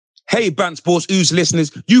Hey, Bant Sports Ooze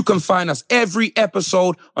listeners, you can find us every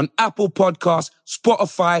episode on Apple Podcasts,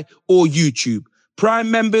 Spotify, or YouTube. Prime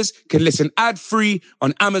members can listen ad-free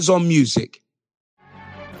on Amazon Music.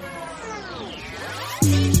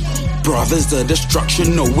 Brothers, the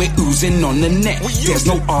destruction, no, we're oozing on the net. There's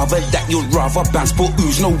no other that you'd rather. Bant Sport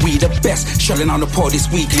Ooze, no, we the best. Shelling on the pod this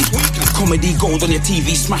weekly. Comedy gold on your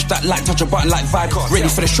TV, smash that like, touch a button like vibe. Ready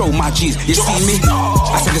for the show, my G's. You see me?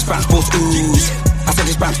 I said this Bant Sport Ooze. I said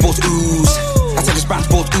this Bant Sport Ooze. I said this Bant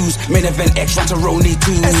Sport Ooze. Main event X, Rantaroni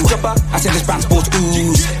too. I said this Bant Sport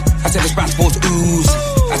Ooze. I said this Bant Sport Ooze.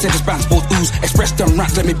 I said this Bant Sport Ooze. Express them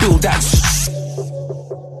rants, let me build that.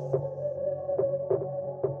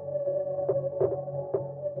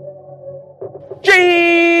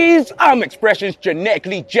 Jeez, I'm expressions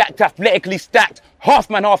genetically jacked, athletically stacked, half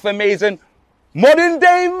man, half amazing, modern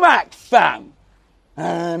day Mac fam.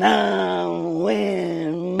 And I'm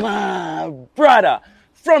with my brother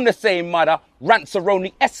from the same mother,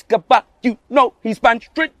 Rantaroni Escobar. You know he's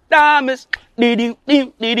Banstradamus. And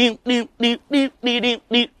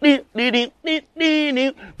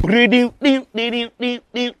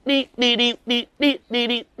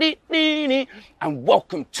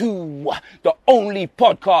welcome to the only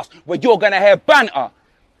podcast where you're gonna hear banter,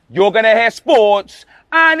 you're gonna hear sports,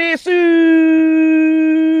 and it's oozing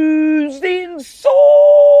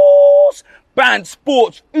sauce. Bant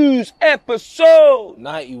Sports Ooze episode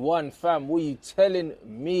 91, fam. What are you telling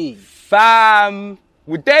me? Fam,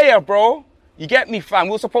 we're there, bro. You get me, fam?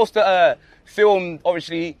 We were supposed to film,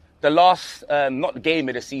 obviously, the last, not the game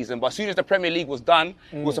of the season, but as soon as the Premier League was done,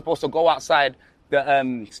 we were supposed to go outside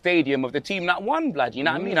the stadium of the team that won, blood, you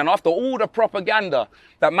know what I mean? And after all the propaganda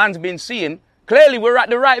that man's been seeing, clearly we're at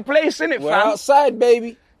the right place, innit, fam? We're outside,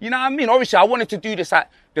 baby. You know what I mean? Obviously, I wanted to do this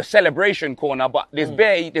at the celebration corner, but there's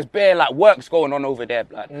bare like works going on over there,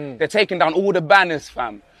 blood. They're taking down all the banners,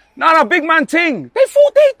 fam. No, big man ting. They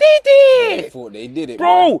thought they did it. They thought they did it,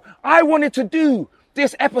 bro. Man. I wanted to do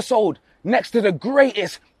this episode next to the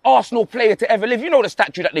greatest Arsenal player to ever live. You know the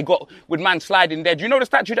statue that they got with man sliding there. Do you know the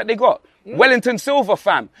statue that they got? Wellington Silva,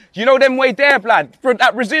 fam. Do you know them way there, blood?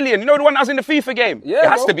 That Brazilian. You know the one that was in the FIFA game? Yeah, it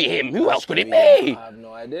has to be him. Who else could it be? I have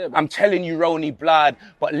no idea, bro. I'm telling you, Roni, blood.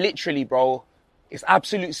 But literally, bro, it's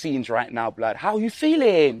absolute scenes right now, blood. How you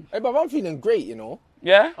feeling? Hey, but I'm feeling great, you know.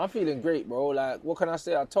 Yeah? I'm feeling great, bro. Like, what can I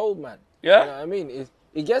say? I told, man. Yeah? You know what I mean?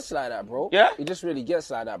 It gets like that, bro. Yeah? It just really gets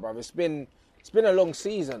like that, bro. It's been a long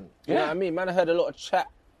season. You know what I mean? Man, I heard a lot of chat.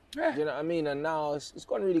 Yeah. You know what I mean? And now it's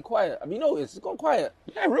gone really quiet. Have you noticed? It's gone quiet.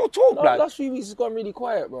 Yeah, real talk, blood. Last few weeks, it's gone really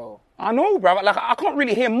quiet, bro. I know, bro. Like, I can't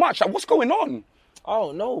really hear much. Like, what's going on? I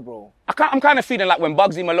don't know, bro. I'm kind of feeling like when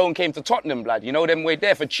Bugsy Malone came to Tottenham, blood. You know them way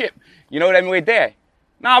there for Chip. You know them way there.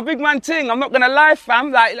 Now, big man ting, I'm not going to lie,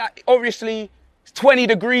 fam. Like, obviously, it's 20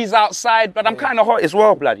 degrees outside, but I'm kind of hot as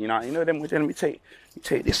well, blood. You know them way there. Let me take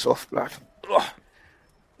this off, blood. Ugh.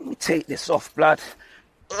 Let me take this off, blood.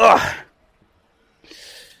 Ugh.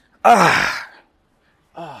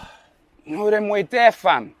 You know them way there,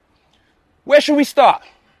 fam. Where should we start?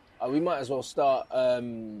 We might as well start, but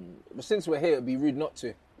since we're here, it'd be rude not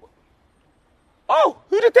to. Oh,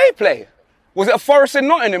 who did they play? Was it a Forest and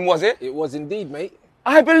Nottingham, was it? It was indeed, mate.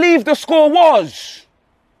 I believe the score was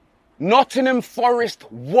Nottingham Forest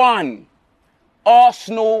 1,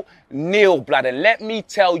 Arsenal 0, blood. And let me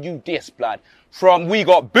tell you this, blood. From we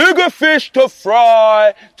got bigger fish to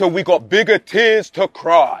fry to we got bigger tears to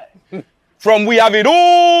cry. From we have it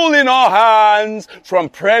all in our hands, from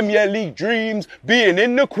Premier League dreams being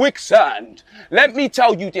in the quicksand. Let me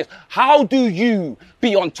tell you this, how do you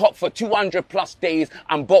be on top for 200 plus days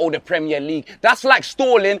and bottle the Premier League? That's like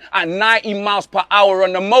stalling at 90 miles per hour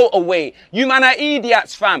on the motorway. You man are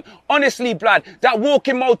idiots, fam. Honestly, blood, that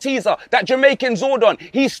walking Malteser, that Jamaican Zordon,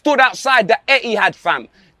 he stood outside the Etihad, fam.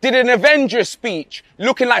 Did an Avengers speech,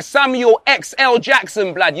 looking like Samuel XL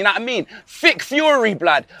Jackson, blood, you know what I mean? Thick Fury,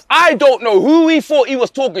 blood. I don't know who he thought he was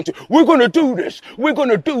talking to. We're gonna do this. We're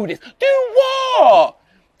gonna do this. Do what?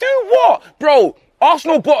 Do what? Bro,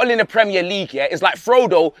 Arsenal bottling the Premier League, yeah, is like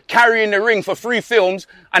Frodo carrying the ring for 3 films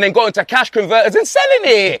and then going to cash converters and selling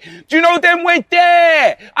it. Do you know them way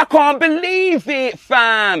there? I can't believe it,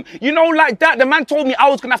 fam. You know, like that, the man told me I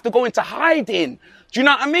was gonna have to go into hiding. Do you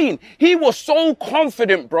know what I mean? He was so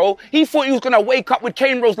confident, bro. He thought he was going to wake up with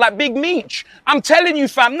cane rolls like Big Meech. I'm telling you,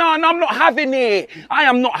 fam, no, I'm not having it. I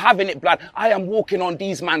am not having it, blood. I am walking on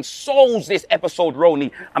these man's souls this episode, Roni.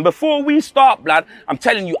 And before we start, blood, I'm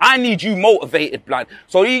telling you, I need you motivated, blood.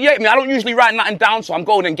 So you get me? I don't usually write nothing down, so I'm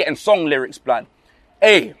going and getting song lyrics, blood.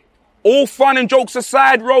 Hey, all fun and jokes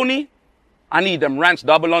aside, Roni, I need them Rants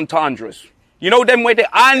double entendres. You know them way there?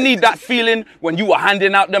 I need that feeling when you were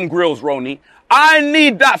handing out them grills, Roni. I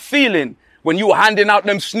need that feeling when you were handing out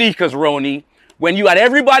them sneakers, Ronnie. When you had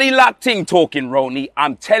everybody locked in talking, Ronnie.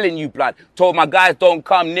 I'm telling you, blood. Told my guys don't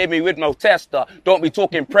come near me with no tester. Don't be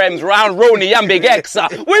talking prems round Ronnie and Big Exa.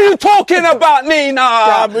 What are you talking about, Nina?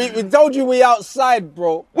 Yeah, we told you we outside,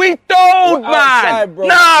 bro. We told, man. Outside, bro.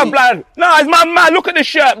 Nah, blood. Nah, it's my man. Look at the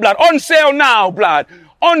shirt, blood. On sale now, blood.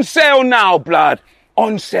 On sale now, blood.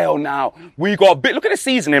 On sale now. We got big. Look at the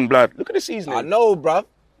seasoning, blood. Look at the seasoning. I know, bruv.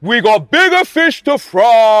 We got bigger fish to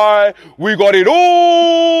fry. We got it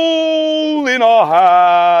all in our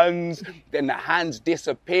hands. Then the hands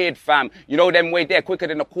disappeared, fam. You know them way there quicker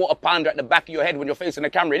than a quarter pounder at the back of your head when you're facing the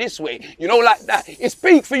camera this way. You know, like that. It's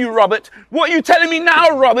peak for you, Robert. What are you telling me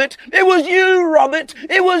now, Robert? It was you, Robert.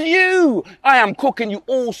 It was you. I am cooking you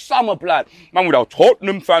all summer, blood. Man, without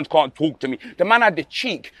Tottenham fans can't talk to me. The man had the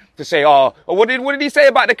cheek to say, what did he say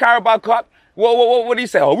about the Carabao Cup? What did he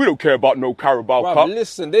say? Oh, we don't care about no Carabao Cup.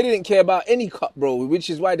 Listen, they didn't care about any cup, bro, which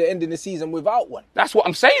is why they're ending the season without one. That's what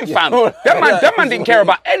I'm saying, fam. That man didn't care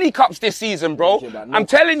about any cups this season, bro. I'm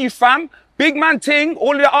telling you, fam, big man ting,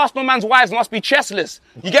 all of the Arsenal man's wives must be chestless.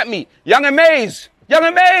 You get me? Young and Maze. That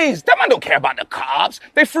man don't care about the cups.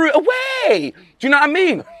 They threw it away. Do you know what I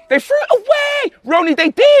mean? They threw it away. Ronnie, they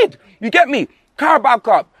did. You get me? Carabao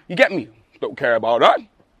Cup. You get me? Don't care about that.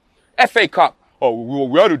 FA Cup. Oh,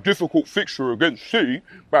 we had a difficult fixture against City.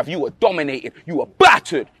 Bruv, you were dominated. You were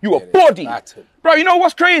battered. You were bodied. Bro, you know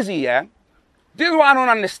what's crazy, yeah? This is what I don't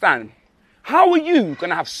understand. How are you going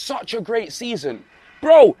to have such a great season?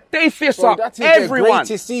 Bro, they fist up that is everyone. Their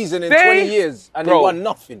greatest season in 20 years, and they won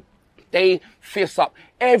nothing. They fist up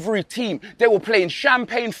every team. They were playing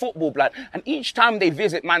champagne football, blood. And each time they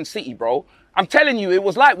visit Man City, bro, I'm telling you, it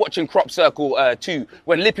was like watching Crop Circle 2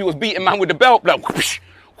 when Lippy was beating man with the belt, blood. Whoosh,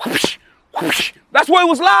 whoosh. That's what it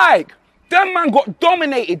was like. Them man got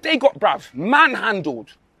dominated. They got, bruv, manhandled,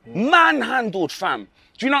 fam.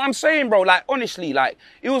 Do you know what I'm saying, bro? Like, honestly, like,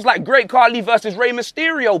 it was like Great Khali versus Rey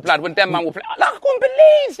Mysterio, blood, when them man were playing. Like, I couldn't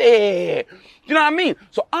believe it. Do you know what I mean?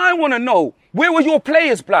 So I want to know, where were your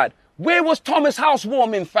players, blood? Where was Thomas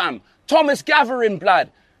Housewarming, fam? Thomas Gathering,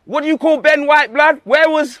 blood? What do you call Ben White, blood? Where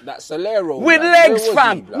was... That Solero. With legs,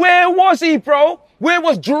 fam. Where was he, bro? Where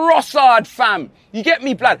was Drossard, fam? You get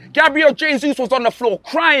me, blood? Gabriel Jesus was on the floor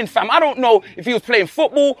crying, fam. I don't know if he was playing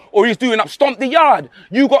football or he was doing up Stomp the Yard.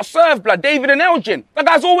 You got served, blood. David and Elgin. That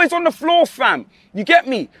guy's always on the floor, fam. You get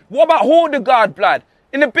me? What about Hordegaard, blood?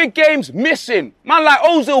 In the big games, missing. Man like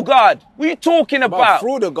Ozil guard. What are you talking about?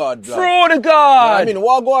 Fraudegaard, blood. Fraudegaard. I mean,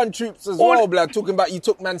 Wagwan troops as well, blood. Talking about you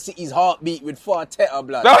took Man City's heartbeat with Farteta,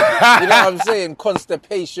 blood. You know what I'm saying?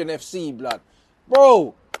 Constipation FC, blood.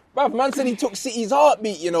 Bro, man said he took City's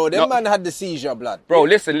heartbeat, you know. Them man had the seizure, blood. Bro,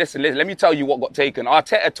 listen. Let me tell you what got taken.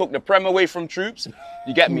 Arteta took the Prem away from troops.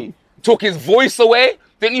 You get me? Took his voice away.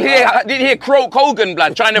 Didn't you hear Croak Hogan,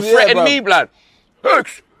 blood, trying to threaten me, blood?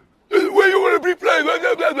 X, where you want to be playing?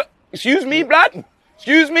 Excuse me, blood?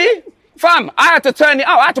 Excuse me? Fam, I had to turn it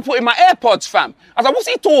out. I had to put in my AirPods, fam. I was like, what's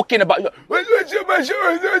he talking about? What are we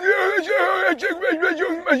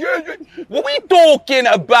talking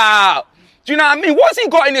about? Do you know what I mean? What's he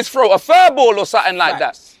got in his throat? A fur ball or something like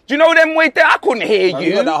that? Do you know them way there? I couldn't hear you.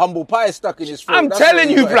 You got that humble pie stuck in his throat. I'm telling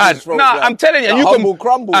you, blood. I'm telling you. And you humble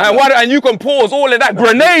crumble. And you can pause all of that.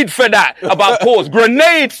 Grenade for that. About pause.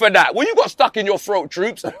 Grenade for that. What you got stuck in your throat,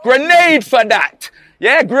 troops? Grenade for that.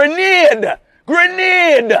 Yeah, grenade.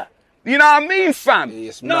 You know what I mean, fam?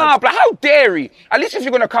 Nah, blood, how dare he? At least if you're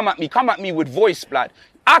going to come at me with voice, blood.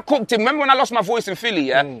 I cooked him. Remember when I lost my voice in Philly,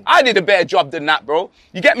 yeah? I did a better job than that, bro.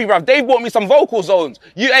 You get me, bruv? They bought me some vocal zones.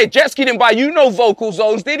 Jetski didn't buy you no vocal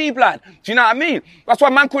zones, did he, blood? Do you know what I mean? That's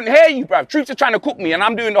why man couldn't hear you, bruv. Troops are trying to cook me and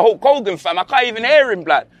I'm doing the Hulk Hogan, fam. I can't even hear him,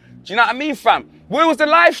 blood. Do you know what I mean, fam? Where was the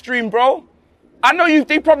live stream, bro? I know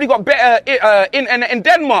they probably got better in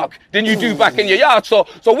Denmark than you do back in your yard. So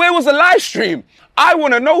where was the live stream? I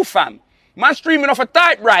want to know, fam. Man streaming off a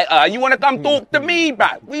typewriter. You want to come talk to me,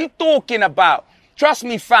 bruv? What are you talking about? Trust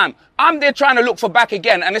me, fam. I'm there trying to look for back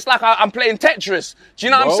again, and it's like I'm playing Tetris. Do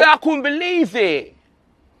you know what I'm saying? I couldn't believe it.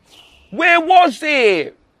 Where was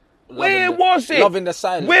it? Where was it? Loving the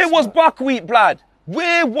silence. Where was Buckwheat, blood?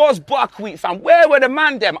 Where was Buckwheat, fam? Where were the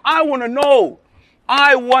man them? I want to know.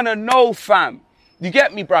 I want to know, fam. You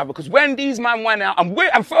get me, bruv? Because when these man went out,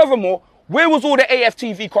 and furthermore, where was all the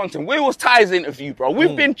AFTV content? Where was Ty's interview, bro?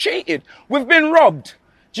 We've been cheated. We've been robbed.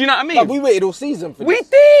 Do you know what I mean? But we waited all season for this. We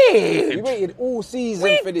did. We waited all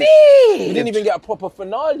season for this. We didn't even get a proper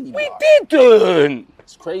finale. We didn't.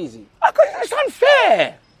 It's crazy. It's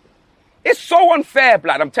unfair. It's so unfair,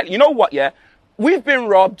 blood. I'm telling you. You know what, yeah? We've been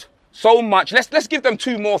robbed so much. Let's give them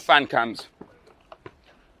 2 more fan cams.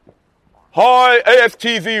 Hi,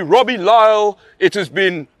 AFTV, Robbie Lyle. It has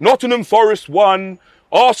been Nottingham Forest 1,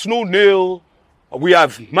 Arsenal 0. We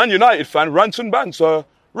have Man United fan, Rants and Banter.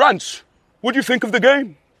 Rants, what do you think of the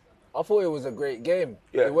game? I thought it was a great game.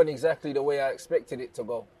 Yeah. It went exactly the way I expected it to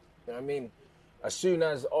go. You know what I mean? As soon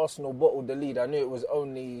as Arsenal bottled the lead, I knew it was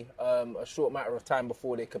only a short matter of time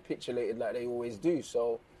before they capitulated like they always do.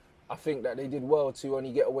 So I think that they did well to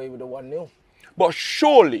only get away with a 1-0. But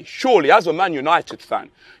surely, as a Man United fan,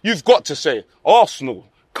 you've got to say, Arsenal,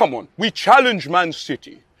 come on, we challenged Man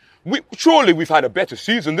City. Surely we've had a better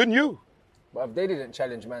season than you. But if they didn't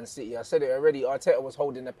challenge Man City, I said it already, Arteta was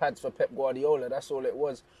holding the pads for Pep Guardiola. That's all it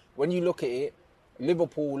was. When you look at it,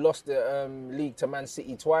 Liverpool lost the league to Man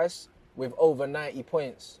City twice with over 90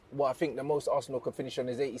 points. What I think the most Arsenal could finish on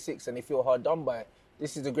is 86, and they feel hard done by it.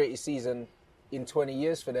 This is the greatest season in 20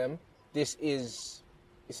 years for them.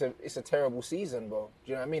 It's a terrible season, bro.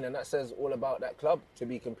 Do you know what I mean? And that says all about that club, to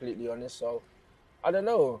be completely honest. So, I don't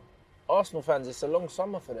know. Arsenal fans, it's a long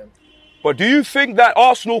summer for them. But do you think that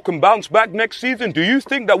Arsenal can bounce back next season? Do you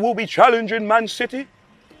think that we'll be challenging Man City?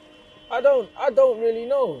 I don't really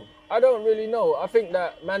know. I think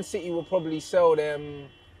that Man City will probably sell them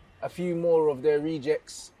a few more of their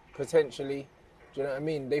rejects, potentially. Do you know what I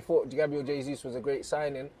mean? They thought Gabriel Jesus was a great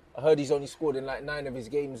signing. I heard he's only scored in like 9 of his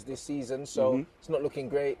games this season, so it's not looking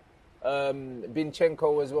great.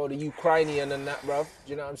 Binchenko as well, the Ukrainian and that, bruv.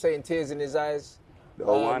 Do you know what I'm saying? Tears in his eyes.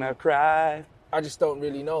 Don't wanna cry. I just don't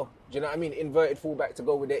really know. Do you know what I mean? Inverted fullback to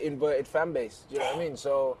go with their inverted fan base. Do you know what I mean?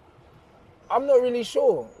 So I'm not really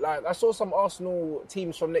sure. Like, I saw some Arsenal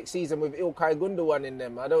teams from next season with Ilkay Gundogan in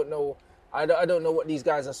them. I don't know. I don't know what these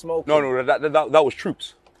guys are smoking. No, that was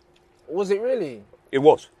troops. Was it really? It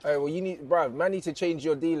was. Hey, well, man, need to change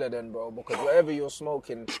your dealer then, bro, because whatever you're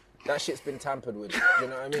smoking, that shit's been tampered with. Do you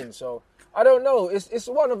know what I mean? So I don't know. It's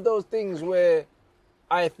one of those things where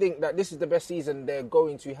I think that this is the best season they're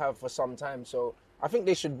going to have for some time. So I think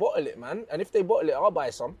they should bottle it, man. And if they bottle it, I'll buy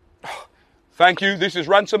some. Thank you. This is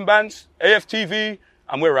Ransom Bands, AFTV,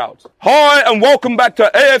 and we're out. Hi, and welcome back to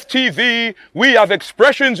AFTV. We have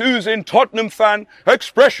Expressions oozing, Tottenham fan.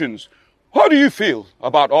 Expressions, how do you feel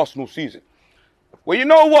about Arsenal's season? Well, you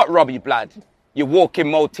know what, Robbie Blood? You're walking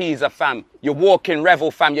Malteser, fam. You're walking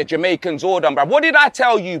Revel, fam. You're Jamaicans all done, bruv. What did I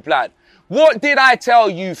tell you, Blood? What did I tell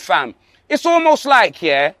you, fam? It's almost like,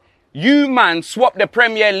 yeah, you, man, swapped the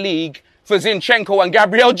Premier League for Zinchenko and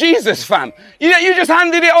Gabriel Jesus, fam. You just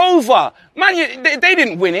handed it over. Man, they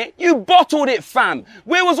didn't win it. You bottled it, fam.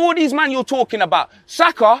 Where was all these man you're talking about?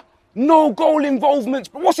 Saka, no goal involvements.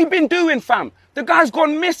 But what's he been doing, fam? The guy's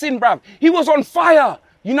gone missing, bruv. He was on fire.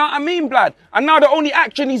 You know what I mean, blood? And now the only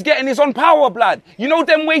action he's getting is on power, blood. You know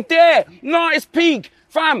them way there. No, it's peak.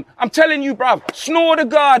 Fam, I'm telling you, bruv. Snore the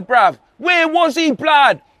guard, bruv. Where was he,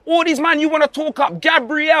 blood? All these man you want to talk up.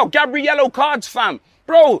 Gabriello cards, fam.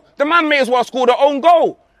 Bro, the man may as well score their own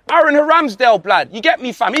goal. Aaron Ramsdale, blood. You get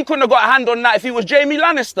me, fam? He couldn't have got a hand on that if he was Jamie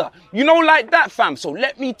Lannister. You know, like that, fam. So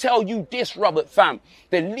let me tell you this, Robert, fam.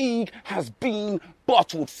 The league has been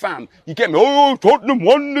bottled, fam. You get me? Oh, Tottenham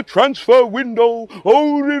won the transfer window.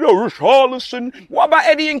 Oh, Richarlison. What about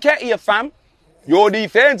Eddie Nketiah, fam? Your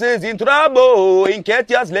defense is in trouble.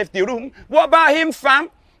 Nketiah's left the room. What about him, fam?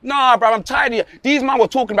 Nah, bro, I'm tired of you. These man were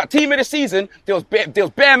talking about team of the season. There was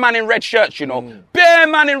bare man in red shirts, you know. Bare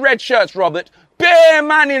man in red shirts, Robert. Bare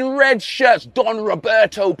man in red shirts. Don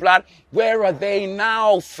Roberto, blood. Where are they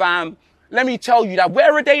now, fam? Let me tell you that.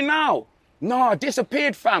 Where are they now? Nah,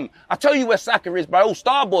 disappeared, fam. I tell you where Saka is, bro. Oh,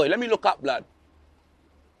 Starboy. Let me look up, blood.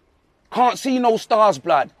 Can't see no stars,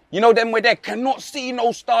 blood. You know them where they cannot see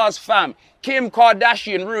no stars, fam. Kim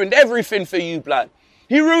Kardashian ruined everything for you, blood.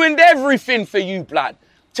 He ruined everything for you, blood.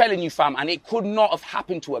 Telling you, fam, and it could not have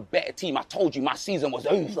happened to a better team. I told you my season was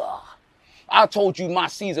over. I told you my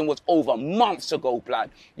season was over months ago, blood.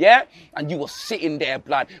 Yeah? And you were sitting there,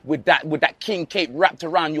 blood, with that king cape wrapped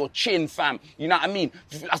around your chin, fam. You know what I mean?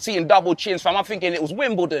 I seeing double chins, fam. I'm thinking it was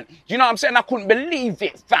Wimbledon. You know what I'm saying? I couldn't believe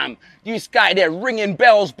it, fam. You guy there ringing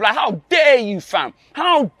bells, blood. How dare you, fam?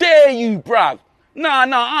 How dare you, bruv? Nah,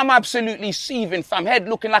 I'm absolutely seething, fam. Head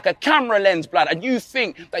looking like a camera lens, blood. And you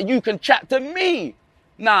think that you can chat to me?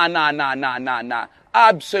 Nah.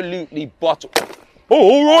 Absolutely bottled. Oh,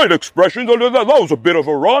 all right, Expressions. That was a bit of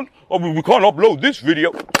a rant. I mean, we can't upload this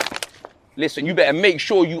video. Listen, you better make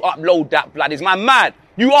sure you upload that, blood. Is man mad?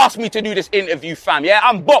 You asked me to do this interview, fam, yeah?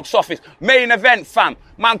 I'm box office, main event, fam.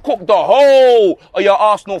 Man, cook the whole of your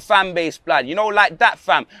Arsenal fan base, blood. You know, like that,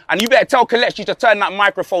 fam. And you better tell Kelechi to turn that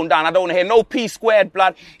microphone down. I don't want to hear no P squared,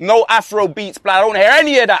 blood. No Afro beats, blood. I don't want to hear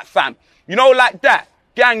any of that, fam. You know, like that.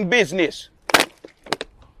 Gang business.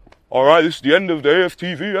 all right, this is the end of the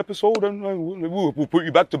AFTV episode, and we'll put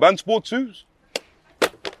you back to Band Sport 2s.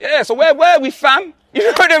 Yeah, so where were we, fam? You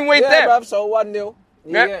know them way there. Yeah, bruv, so 1-0.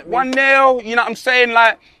 Yeah, 1-0, you know what I'm saying?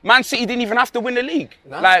 Like, Man City didn't even have to win the league.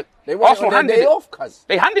 Nah, like, they won Arsenal it on their day off, cuz.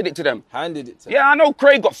 They handed it to them. Yeah, I know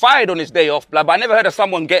Craig got fired on his day off, but I never heard of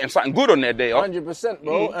someone getting something good on their day off. 100%,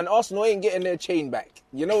 bro. And Arsenal ain't getting their chain back.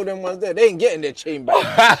 You know them ones there? They ain't getting their chain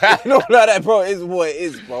back. You know like that, bro? It's what it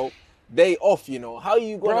is, bro. Day off, you know. How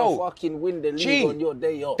you gonna fucking win the league on your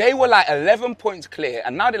day off? They were like 11 points clear,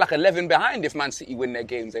 and now they're like 11 behind if Man City win their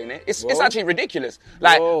games, ain't it? It's actually ridiculous.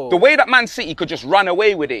 Like, the way that Man City could just run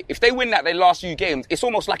away with it, if they win that their last few games, it's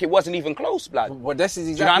almost like it wasn't even close, blood. Well, this is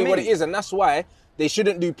exactly what it is, and that's why they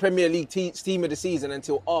shouldn't do Premier League team of the season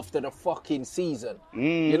until after the fucking season.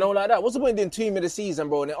 You know, like that. What's the point in doing team of the season,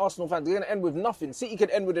 bro? And the Arsenal fans, they're going to end with nothing. City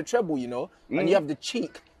could end with a treble, you know? And you have the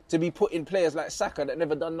cheek to be putting players like Saka that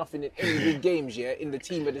never done nothing in any big games, in the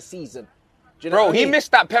team of the season. Do you know what I mean? He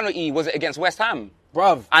missed that penalty, was it against West Ham?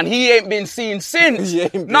 Bruv. And he ain't been seen since.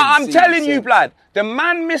 I'm telling you, blood, the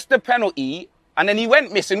man missed the penalty and then he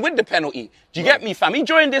went missing with the penalty. Do you get me, fam? He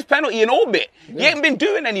joined this penalty in orbit. He ain't been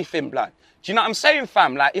doing anything, blood. Do you know what I'm saying,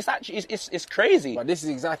 fam? Like, it's actually, it's crazy. But this is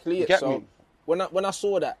exactly it. Get so me? when I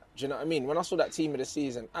saw that, do you know what I mean? When I saw that team of the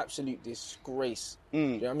season, absolute disgrace. Do you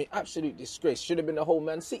know what I mean? Absolute disgrace. Should have been the whole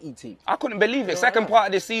Man City team. I couldn't believe it. Second part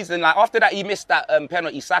of the season, like after that, he missed that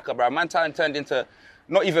penalty, Saka, bro. Man turned into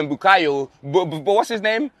not even Bukayo, but what's his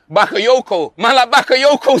name? Bakayoko. Man like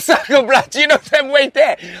Bakayoko, Saka, bro. Do you know them way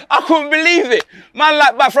there? I couldn't believe it. Man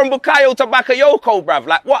like from Bukayo to Bakayoko, bruv.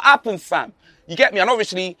 Like, what happened, fam? You get me? And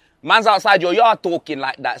obviously, man's outside your yard talking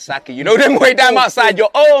like that, Saka. You know them way down outside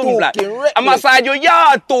your own, like. I'm outside your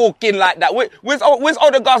yard talking like that. Where's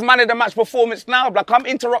Odegaard's man of the match performance now, like? Come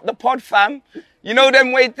interrupt the pod, fam. You know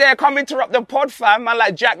them way there. Come interrupt the pod, fam. Man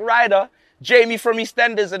like Jack Ryder, Jamie from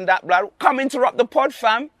EastEnders and that, blood. Come interrupt the pod,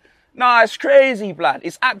 fam. Nah, it's crazy, blood.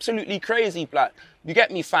 It's absolutely crazy, blood. You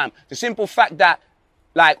get me, fam? The simple fact that,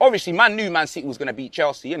 like, obviously, man knew Man City was going to beat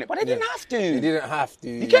Chelsea, innit? But they didn't have to. They didn't have to.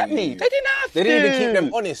 You get me? They didn't have to. They didn't even keep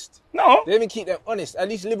them honest. No. They didn't even keep them honest. At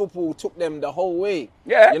least Liverpool took them the whole way.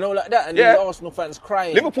 Yeah. You know, like that. And these Arsenal fans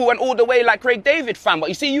crying. Liverpool went all the way like Craig David, fam. But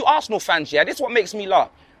you see, you Arsenal fans, this is what makes me laugh.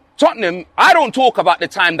 Tottenham, I don't talk about the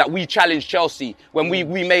time that we challenged Chelsea when we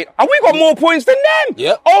made... And we got more points than them.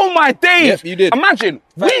 Yep. Oh, my days. Yep, you did. Imagine,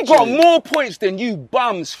 we got more points than you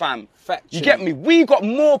bums, fam. You get me? We got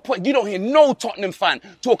more points. You don't hear no Tottenham fan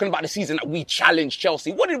talking about the season that we challenged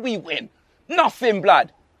Chelsea. What did we win? Nothing,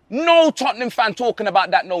 blood. No Tottenham fan talking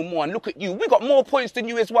about that no more. And look at you. We got more points than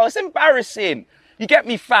you as well. It's embarrassing. You get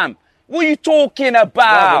me, fam? What are you talking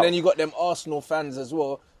about? And then you got them Arsenal fans as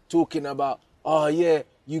well talking about, oh, yeah,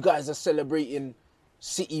 you guys are celebrating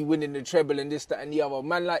City winning the treble and this, that, and the other.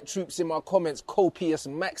 Man like Troops in my comments, copious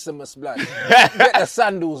Maximus, blood. Get the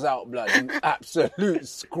sandals out, blood. You absolute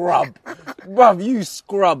scrub. Bruv, you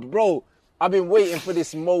scrub, bro. I've been waiting for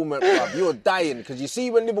this moment, bruv. You're dying. Because you see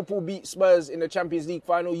when Liverpool beat Spurs in the Champions League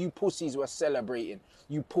final, you pussies were celebrating.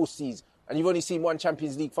 You pussies. And you've only seen one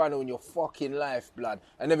Champions League final in your fucking life, blood.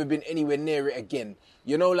 And never been anywhere near it again.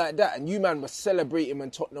 You know, like that. And you, man, were celebrating when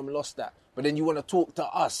Tottenham lost that. But then you want to talk to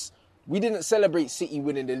us. We didn't celebrate City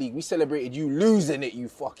winning the league. We celebrated you losing it, you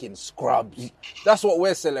fucking scrubs. That's what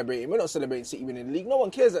we're celebrating. We're not celebrating City winning the league. No one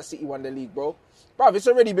cares that City won the league, bro. Bruv, it's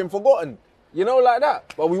already been forgotten. You know, like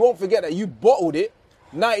that. But we won't forget that you bottled it.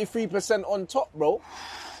 93% on top, bro.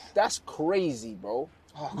 That's crazy, bro.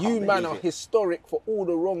 You, man, are historic for all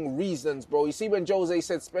the wrong reasons, bro. You see when Jose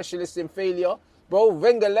said specialist in failure? Bro,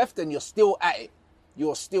 Wenger left and you're still at it.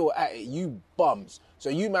 You're still at it. You bums. So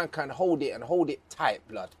you, man, can hold it and hold it tight,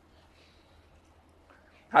 blood.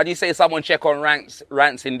 How do you say someone check on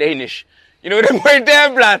rants in Danish? You know them way there,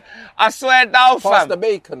 blood. I swear down, fam. Pass the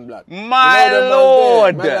bacon, blood. My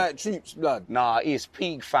Lord. Man like Troops, blood. Nah, it's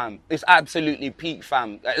peak, fam. It's absolutely peak,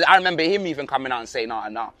 fam. I remember him even coming out and saying,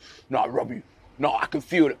 nah, Robbie. No, I can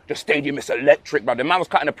feel the stadium is electric, blood. The man was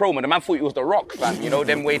cutting a promo. The man thought it was The Rock, fam. You know,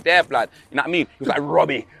 them way there, blood. You know what I mean? He was like,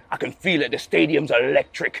 Robbie, I can feel it. The stadium's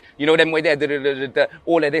electric. You know, them way there.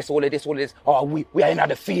 All of this. Oh, we ain't had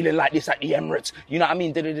a feeling like this at the Emirates. You know what I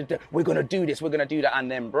mean? We're going to do this. We're going to do that. And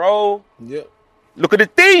then, bro. Yeah. Look at the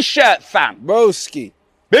T-shirt, fam. Broski.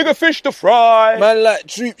 Bigger fish to fry. Man like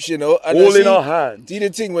Troops, you know. And all in our hands. See the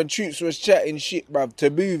thing when Troops was chatting shit, bruv, to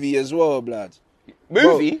Boovy as well, blood.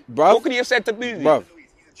 Movie? Bruv? What could he have said to Movie? Bruv.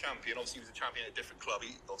 He's a champion. Obviously, he was a champion at a different club.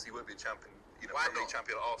 He obviously won't be a champion. You know, Premier League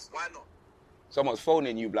champion at Arsenal. Why not? Someone's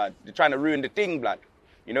phoning you, blood. They're trying to ruin the thing, blood.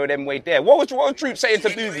 You know them way there. What was Troop saying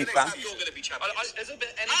to Movie, fam? You're going to be champion.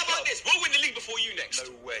 How about this? We'll win the league before you next.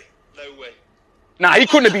 No way. Nah, he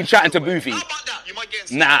couldn't have been chatting to Boofy. How about that? You might get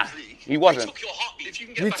into Nah, Champions League. he wasn't. We took your heartbeat. If you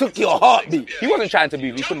can get We back took into your the top heartbeat. six, He wasn't chatting to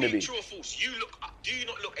Boofy. He Tell couldn't me have been. true or false. Do you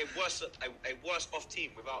not look a worse off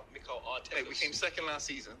team without Mikel Arteta? Mate, we came second last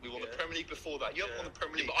season. We won the Premier League before that. You haven't won the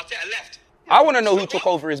Premier League. But Arteta left. I want to know who took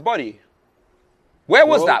over his body. Where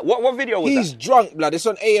was that? What video was He's that? drunk, blood. It's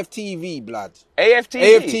on AFTV, blood.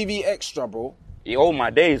 AFTV? AFTV Extra, bro. Oh, my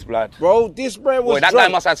days, blood. Bro, this man was Boy, that drunk.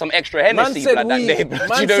 guy must have some extra Hennessy, blood, that day, blood.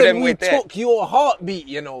 Man You know said them we with there. took your heartbeat,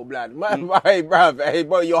 you know, blood. Man, hey, bruv, hey,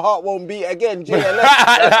 boy, your heart won't beat again, JLS.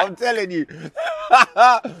 I'm telling you.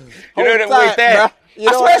 You know them with there.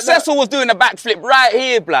 I swear Cecil was doing a backflip right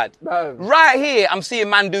here, blood. Man. Right here, I'm seeing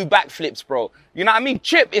man do backflips, bro. You know what I mean?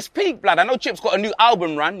 Chip is peak, blood. I know Chip's got a new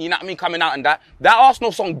album run, you know what I mean, coming out and that. That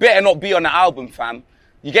Arsenal song better not be on the album, fam.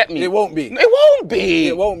 You get me? It won't be. It won't be.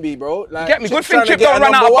 It won't be, bro. Like, You get me? Good Chip's thing trying to Chip get don't a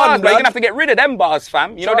run out number of one, bars, but you're blood. gonna have to get rid of them bars,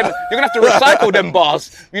 fam. You know, you're gonna have to recycle them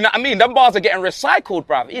bars. You know what I mean? Them bars are getting recycled,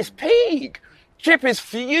 bruv. It's peak. Chip is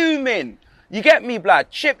fuming. You get me, blood?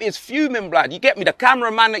 Chip is fuming, blood. You get me? The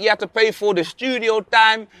cameraman that you have to pay for, the studio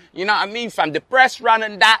time, you know what I mean, fam? The press run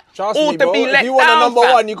and that. Trust all me, to bro. be let If you want down, a number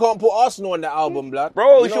fam. one, you can't put Arsenal on the album, blood.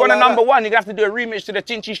 Bro, if you want know a like number that. one, you're going to have to do a remix to the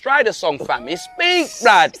Tinchy Strider song, fam. It's peak,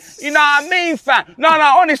 blood. You know what I mean, fam? No,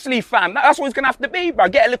 honestly, fam. That's what it's going to have to be, bro.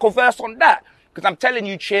 Get a little verse on that. Because I'm telling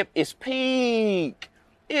you, Chip, it's peak.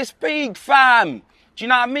 It's peak, fam. Do you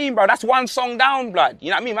know what I mean, bro? That's one song down, blood. You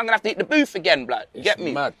know what I mean? I'm going to have to hit the booth again, blood. You get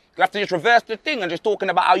me? mad. You have to just reverse the thing and just talking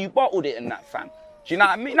about how you bottled it and that, fam. Do you know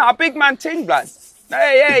what I mean? No, a big man ting, blood.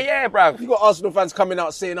 Yeah, bro. You got Arsenal fans coming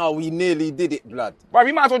out saying, oh, we nearly did it, blood. Bro,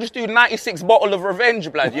 you might as well just do 96 bottle of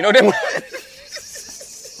revenge, blood. You know them?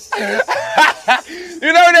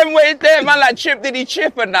 You know them way there, man, like Chip Diddy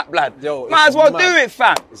Chip and that, blood. Yo, might as well mad. do it,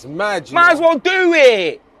 fam. It's mad, you Might know. as well do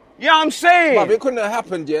it. You know what I'm saying? Bruv, it couldn't have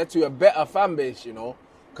happened, yeah, to a better fan base, you know.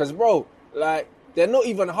 Because, bro, like, they're not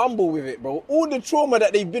even humble with it, bro. All the trauma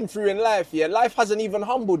that they've been through in life, yeah, life hasn't even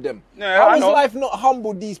humbled them. Yeah, How I has know. life not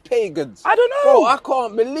humbled these pagans? I don't know. Bro, I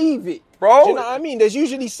can't believe it. Bro. Do you know what I mean? There's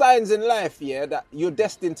usually signs in life, yeah, that you're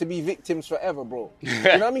destined to be victims forever, bro. Do you know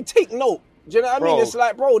what I mean? Take note. Do you know what I Bro. mean? It's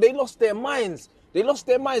like, bro, they lost their minds. They lost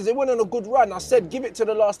their minds. They went on a good run. I said, give it to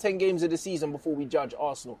the last 10 games of the season before we judge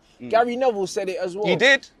Arsenal. Gary Neville said it as well. He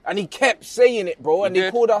did. And he kept saying it, bro. And they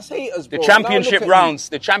did. called us haters, The bro. championship Now look at rounds.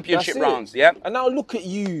 you. The championship That's it. rounds, yeah. And now look at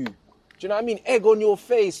you. Do you know what I mean? Egg on your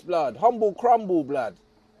face, blood. Humble crumble, blood.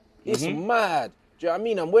 It's mad. Do you know what I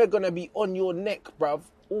mean? And we're going to be on your neck, bruv.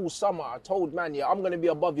 All summer, I told man, yeah, I'm going to be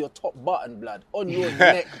above your top button, blood. On your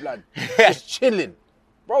neck, blood. Just chilling.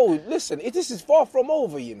 Bro, listen, this is far from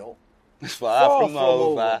over, you know. It's far from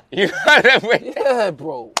over. You know what I mean? Yeah,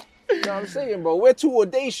 bro. You know what I'm saying, bro? We're too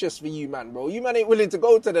audacious for you, man, bro. You man ain't willing to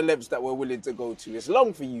go to the levels that we're willing to go to. It's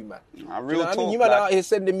long for you, man. Nah, Do real you know what I mean? talk, You man blood. out here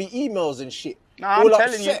sending me emails and shit. Nah, I'm All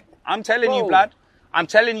telling you. upset. I'm telling you, Bro. blood. I'm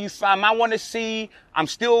telling you, fam. I want to see. I'm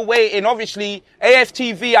still waiting. Obviously,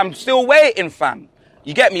 AFTV, I'm still waiting, fam.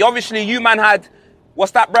 You get me? Obviously, you man had,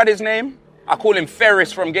 what's that brother's name? I call him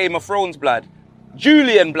Ferris from Game of Thrones, blood.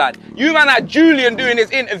 Julian, blood. You man had Julian doing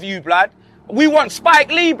his interview, blood. We want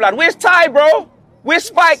Spike Lee, blood. Where's Ty, bro? Where's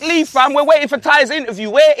Spike Lee, fam? We're waiting for Ty's interview.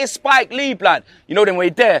 Where is Spike Lee, blood? You know them way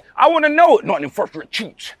there. I want to know it. Not in first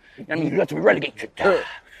retreat. I mean, you have to be relegated.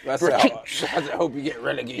 That's Retreat. it. I hope you get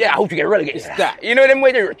relegated. Yeah, I hope you get relegated. It's that. You know them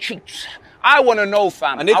way they retreat. I want to know,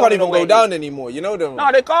 fam. And they I can't wanna even know where go it down is. anymore. You know them?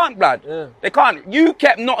 No, they can't, blood. Yeah. They can't. You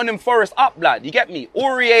kept Nottingham Forest up, blood. You get me?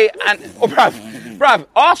 Aurier and... Oh, bruv,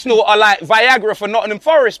 Arsenal are like Viagra for Nottingham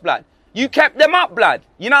Forest, blood. You kept them up, blood.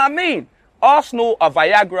 You know what I mean? Arsenal are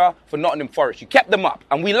Viagra for Nottingham Forest. You kept them up.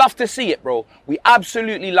 And we love to see it, bro. We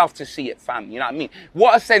absolutely love to see it, fam. You know what I mean?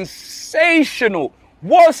 What a sensational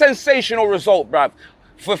result, bruv.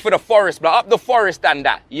 For the Forest, blood. Up the Forest and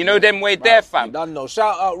that. You know them way there, fam. You don't know.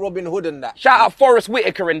 Shout out Robin Hood and that. Shout out Forrest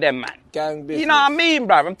Whitaker and them, man. Gang business. You know what I mean,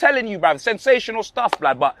 bruv? I'm telling you, bruv. Sensational stuff,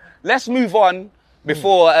 bruv. But let's move on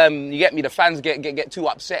before, you get me, the fans get too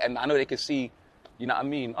upset and I know they can see, you know what I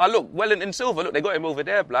mean? Oh, look, Wellington Silver, look, they got him over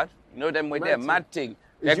there, blood. You know them way there, mad thing.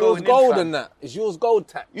 Is yours gold and that? Is yours gold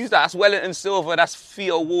tax? Use that. That's Wellington Silver, that's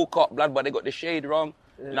Theo Walcott, blood, but they got the shade wrong.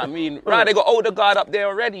 You know what I mean? Right, they got Odegaard up there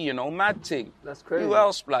already, you know, mad thing. That's crazy. Who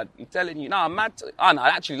else, blood? I'm telling you. Nah, mad thing. Oh, no, I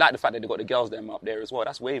actually like the fact that they got the girls them up there as well.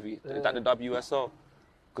 That's wavy. Is that the WSO?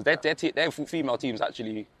 Because their female teams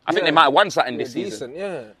actually, I think they might have won something this season. Decent,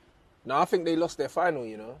 yeah. No, I think they lost their final,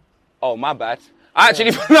 you know. Oh, my bad.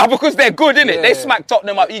 Actually, no, because they're good, innit? Yeah. They smack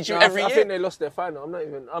Tottenham up each and every I year. think they lost their final. I'm not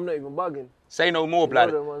even bugging. Say no more, blood.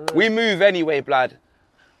 them, I know. We move anyway, blood.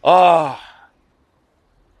 Oh.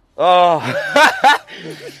 Oh.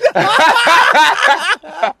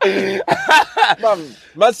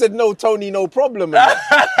 Man said no Tony, no problem.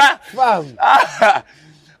 Fam.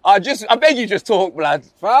 I beg you just talk, blood.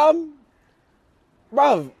 Fam.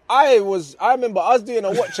 Bruv, I remember I was doing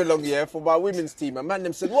a watch along here for my women's team, and man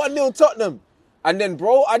them said, 1-0 Tottenham. And then,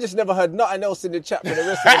 bro, I just never heard nothing else in the chat for the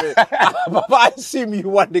rest of it. But I assume you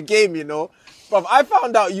won the game, you know. Bruv, I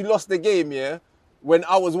found out you lost the game, yeah, when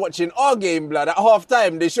I was watching our game, blood. At half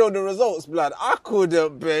time, they showed the results, blood. I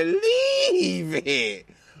couldn't believe it.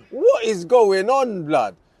 What is going on,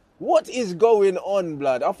 blood? What is going on,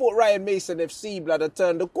 blood? I thought Ryan Mason FC, blood, had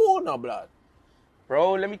turned the corner, blood.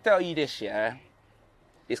 Bro, let me tell you this, yeah.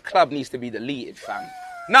 This club needs to be deleted, fam.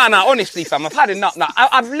 Nah, honestly, fam, I've had enough. Nah,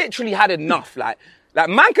 I've literally had enough. Like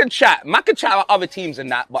man can chat about other teams and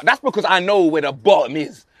that, but that's because I know where the bottom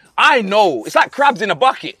is. I know. It's like crabs in a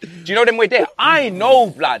bucket. Do you know them way there? I know,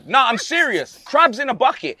 blood. Nah, I'm serious. Crabs in a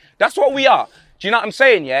bucket. That's what we are. Do you know what I'm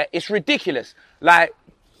saying, yeah? It's ridiculous. Like,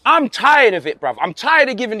 I'm tired of it, bruv. I'm tired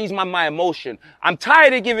of giving these man my emotion. I'm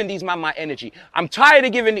tired of giving these man my energy. I'm tired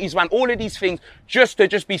of giving these man all of these things just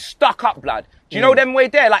to be stuck up, blood. Do you know them way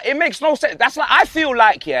there? Like, it makes no sense. That's like, I feel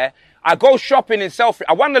like, yeah, I go shopping in Selfridges.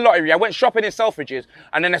 I won the lottery. I went shopping in Selfridges.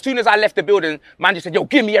 And then as soon as I left the building, man just said, yo,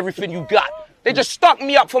 give me everything you got. They just stuck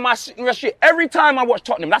me up for my shit. Every time I watch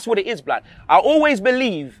Tottenham, that's what it is, blood. I always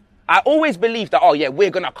believe that, oh yeah,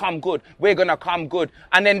 we're going to come good. We're going to come good.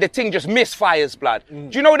 And then the thing just misfires, blood. Do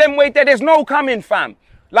you know them way there? There's no coming, fam.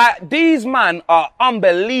 Like, these man are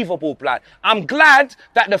unbelievable, blood. I'm glad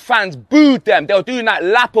that the fans booed them. They were doing that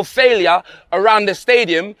lap of failure around the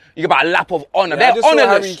stadium. You got a lap of honor. Yeah, they're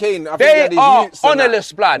honorless. They are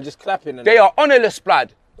honorless, blood. Just clapping. They are honorless,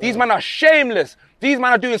 blood. These men are shameless. These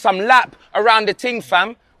men are doing some lap around the ting,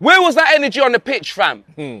 fam. Where was that energy on the pitch, fam?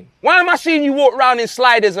 Why am I seeing you walk around in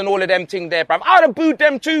sliders and all of them thing there, bruv? I would have booed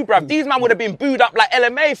them too, bruv. These man would have been booed up like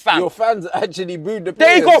LMA, fam. Your fans actually booed the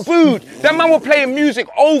players. They got booed. Them man were playing music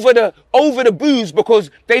over the boos because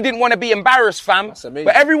they didn't want to be embarrassed, fam. That's amazing.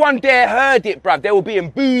 But everyone there heard it, bruv. They were being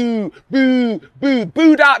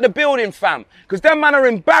booed out the building, fam. Because them man are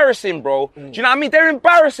embarrassing, bro. Do you know what I mean? They're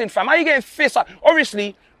embarrassing, fam. How you getting fists up?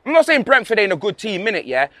 Obviously, I'm not saying Brentford ain't a good team, innit,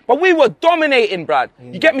 yeah? But we were dominating, bruv.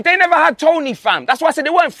 You get me? They never had Tony, fam. That's why I said they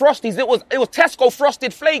weren't Frosties. It was Tesco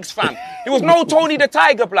Frosted Flakes, fam. There was no Tony the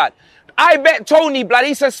Tiger, blood. I bet Tony, blood,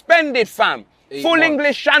 he's suspended, fam. Full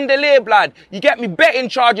English chandelier, blood. You get me? Betting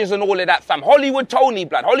charges and all of that, fam. Hollywood Tony,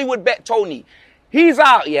 blood. Hollywood bet Tony. He's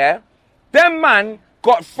out, yeah? Them man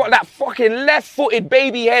got that fucking left-footed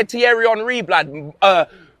baby head Thierry Henry, blood.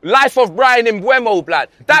 Life of Brian in Buemo, blood.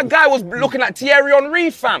 That guy was looking at Thierry Henry,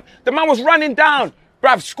 fam. The man was running down,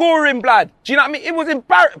 bruv, scoring, blood. Do you know what I mean? It was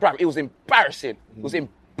embarrassing, bruv. It was embarrassing. It was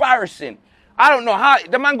embarrassing. I don't know how.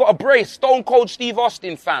 The man got a brace. Stone Cold Steve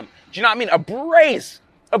Austin, fam. Do you know what I mean? A brace.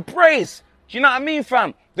 Do you know what I mean,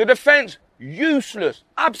 fam? The defense, useless.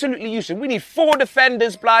 Absolutely useless. We need 4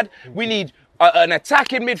 defenders, blood. We need an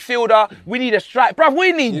attacking midfielder. We need a strike. Bruv,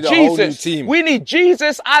 we need Jesus. We need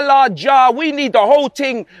Jesus, Allah, Jah. We need the whole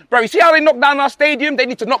thing. Bruv, you see how they knock down our stadium? They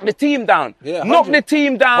need to knock the team down. Yeah, knock the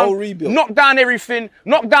team down. Whole rebuild. Knock down everything.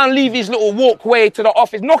 Knock down Levy's little walkway to the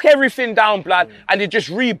office. Knock everything down, blood. And they just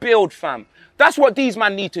rebuild, fam. That's what these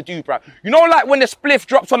man need to do, bruv. You know, like when the spliff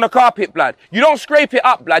drops on the carpet, blood. You don't scrape it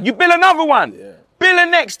up, blood. You build another one. Yeah. Build a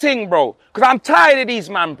next thing, bro. Because I'm tired of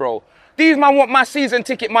these man, bro. These man want my season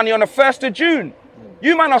ticket money on the 1st of June.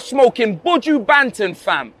 You man are smoking Buju Banton,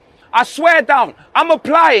 fam. I swear down, I'm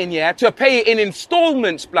applying, yeah, to pay it in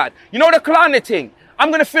installments, blood. You know the Klarna thing? I'm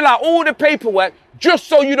going to fill out all the paperwork just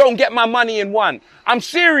so you don't get my money in one. I'm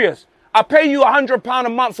serious. I pay you £100 a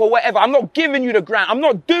month or whatever. I'm not giving you the grant. I'm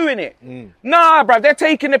not doing it. Nah, bruv, they're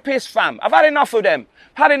taking the piss, fam. I've had enough of them.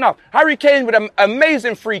 Had enough. Harry Kane with an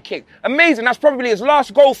amazing free kick. Amazing. That's probably his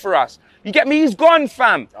last goal for us. You get me? He's gone,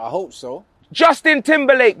 fam. I hope so. Justin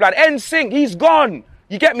Timberlake, blood. NSYNC, he's gone.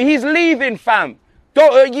 You get me? He's leaving, fam.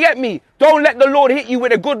 Don't, you get me? Don't let the Lord hit you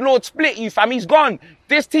with a good Lord split you, fam. He's gone.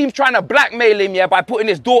 This team's trying to blackmail him, yeah, by putting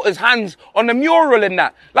his daughter's hands on the mural and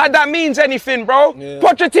that. Like that means anything, bro. Yeah.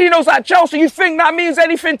 Pochettino's at Chelsea. You think that means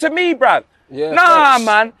anything to me, bruv? Yeah, nah,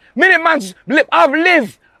 man. Minute man's lip. I've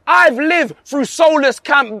lived through Solus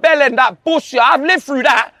Campbell and that bush, yeah. I've lived through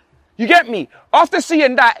that. You get me? After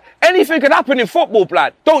seeing that, anything could happen in football,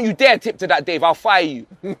 blood. Don't you dare tip to that, Dave. I'll fire you.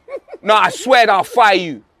 No, I swear I'll fire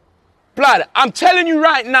you. Blood, I'm telling you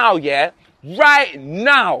right now, yeah? Right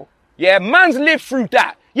now. Yeah, man's lived through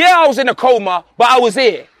that. Yeah, I was in a coma, but I was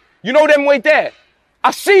here. You know them way there?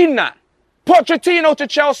 I've seen that. Pochettino to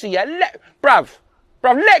Chelsea, yeah? Bruv,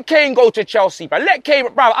 let Kane go to Chelsea, bruv. Let Kane,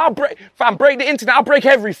 bruv, I'll break the internet, I'll break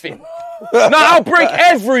everything. No, I'll break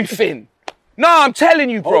everything. No, I'm telling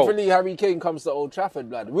you, bro. Hopefully Harry Kane comes to Old Trafford,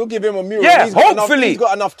 blood. We'll give him a mural. Yeah, Hopefully. He's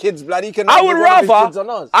got enough kids, blood. He can I would kids on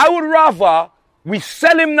us. rather we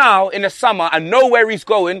sell him now in the summer and know where he's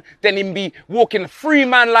going than him be walking a free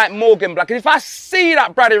man like Morgan, blood. Because if I see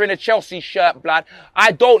that brother in a Chelsea shirt, blood,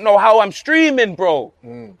 I don't know how I'm streaming, bro.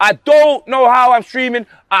 I don't know how I'm streaming.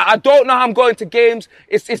 I don't know how I'm going to games.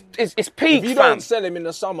 It's peak, If you don't sell him in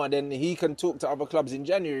the summer, then he can talk to other clubs in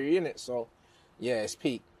January, innit? So, yeah, it's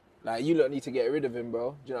peak. Like, you lot need to get rid of him,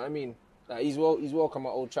 bro. Do you know what I mean? Like, he's welcome at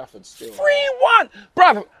Old Trafford still. 3-1.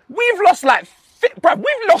 Bruv, we've lost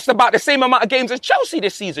we've lost about the same amount of games as Chelsea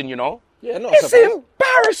this season, you know? Yeah, not It's surprised.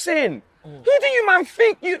 embarrassing. Who do you man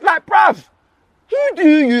think you, like, bruv? Who do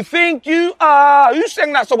you think you are? Who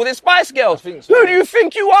sang that song with the Spice Girls? I think so. Who do you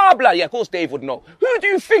think you are, blood? Yeah, of course Dave would know. Who do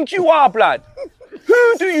you think you are, blood?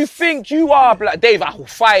 Who do you think you are, blood? Dave, I will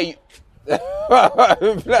fire you.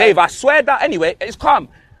 Dave, I swear that. Anyway, it's calm.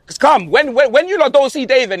 It's calm. When you lot don't see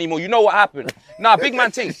Dave anymore, you know what happened. Nah, big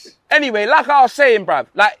man thing. Anyway, like I was saying, bruv,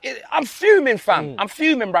 like, I'm fuming, fam. I'm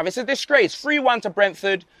fuming, bruv. It's a disgrace. 3-1 to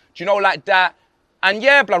Brentford. Do you know, like that? And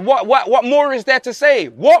yeah, blood, what more is there to say?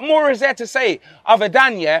 What more is there to say other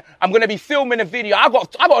than, yeah, I'm going to be filming a video. I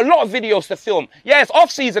got a lot of videos to film. Yeah, it's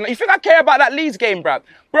off season. You think I care about that Leeds game, bruv?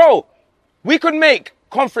 Bro, we could make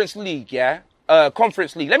Conference League, yeah?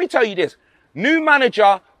 Conference League. Let me tell you this. New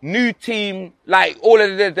manager, new team, like all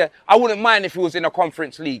of the I wouldn't mind if it was in a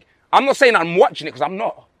Conference League. I'm not saying I'm watching it because I'm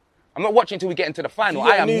not. I'm not watching until we get into the final.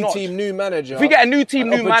 I am new not. Team, new manager. If we get a new team,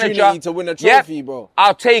 new manager to win a trophy, bro.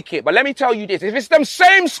 I'll take it. But let me tell you this. If it's them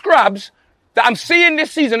same scrubs that I'm seeing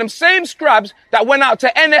this season, them same scrubs that went out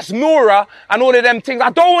to NS Nora and all of them things,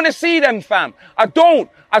 I don't want to see them, fam. I don't,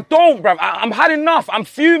 bruv. I'm had enough. I'm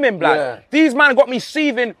fuming, blood. Yeah. These man got me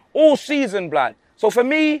seething all season, blood. So for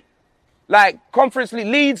me, like, Conference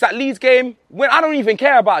League, that Leeds game, I don't even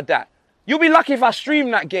care about that. You'll be lucky if I stream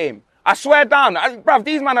that game. I swear down. Bruv,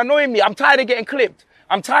 these man annoying me. I'm tired of getting clipped.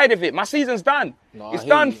 I'm tired of it. My season's done. No, it's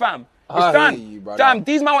done, fam. It's done. Damn,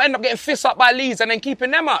 these man will end up getting fists up by Leeds and then keeping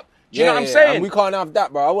them up. Do you know what I'm saying? And we can't have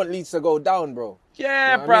that, bro. I want Leeds to go down, bro.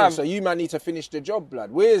 Yeah, you know bruv. I mean? bruv. So you man need to finish the job, blood.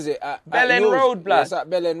 Where is it? At Bell End Road, blood. Yes, at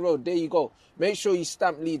Bell End Road. There you go. Make sure you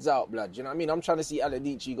stamp Leeds out, blood. You know what I mean? I'm trying to see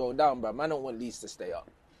Aladici go down, bruv. Man, I don't want Leeds to stay up.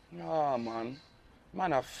 Oh, man.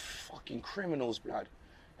 Man are fucking criminals, blood.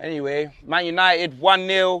 Anyway, Man United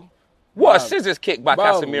 1-0. What a scissors kick by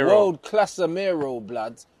Casemiro. World Casemiro,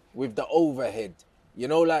 blood, with the overhead. You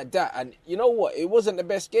know, like that. And you know what? It wasn't the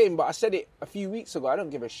best game, but I said it a few weeks ago. I don't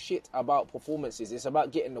give a shit about performances. It's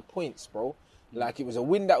about getting the points, bro. Like, it was a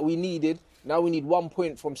win that we needed. Now we need 1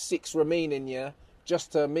 point from 6 remaining, yeah,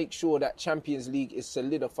 just to make sure that Champions League is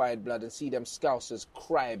solidified, blood, and see them Scousers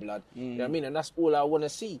cry, blood. You know what I mean? And that's all I want to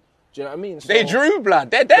see. Do you know what I mean? So, they drew,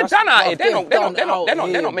 blood. They're done out here.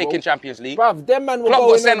 They're not making Champions League. Bruv, them man were Klopp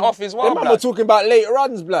going got sent off as well, them man blood. were talking about late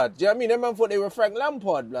runs, blood. Do you know what I mean? Them man thought they were Frank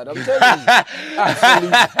Lampard, blood. I'm telling you.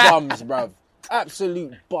 Absolute bums, bruv.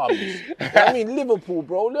 Absolute bums. You know what I mean? Liverpool,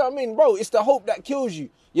 bro. You know what I mean? Bro, it's the hope that kills you.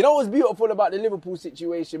 You know what's beautiful about the Liverpool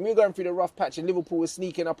situation? We were going through the rough patch and Liverpool was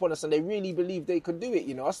sneaking up on us and they really believed they could do it,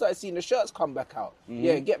 you know. I started seeing the shirts come back out.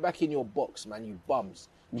 Yeah, get back in your box, man, you bums.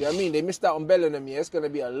 Do you know what I mean? They missed out on Bellingham, yeah. It's going to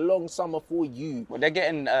be a long summer for you. Well, they're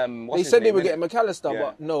getting, they said they were getting McAllister,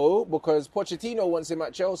 but no, because Pochettino wants him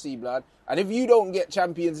at Chelsea, blood. And if you don't get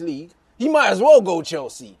Champions League, he might as well go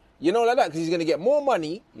Chelsea. You know, like that, because he's going to get more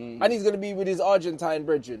money and he's going to be with his Argentine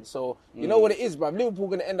brethren. So, you know what it is, bruv. Liverpool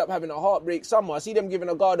going to end up having a heartbreak summer. I see them giving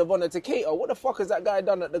a guard of honour to Cater. What the fuck has that guy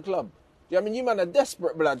done at the club? Do you know what I mean? You man are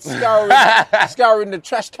desperate, blood. Scouring the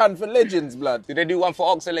trash can for legends, blood. Did they do one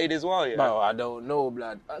for Oxalade as well, yeah? Bro, I don't know,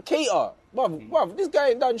 blood. Cater. Bruv, this guy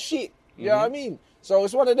ain't done shit. You know what I mean? So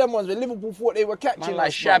it's one of them ones where Liverpool thought they were catching Man, like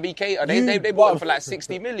us, Shabby Cater. They bought him for like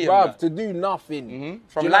 60 million. Bruv, to do nothing.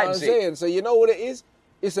 From do you know Leipzig. what I'm saying? So you know what it is?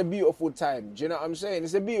 It's a beautiful time. Do you know what I'm saying?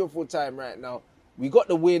 It's a beautiful time right now. We got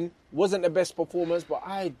the win. Wasn't the best performance, but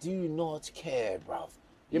I do not care, bruv.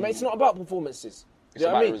 You know, it's not about performances. It's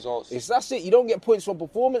about results. That's it. You don't get points for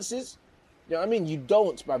performances. You know what I mean? You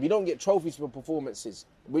don't, bruv. You don't get trophies for performances,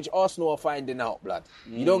 which Arsenal are finding out, blood.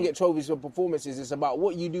 You don't get trophies for performances. It's about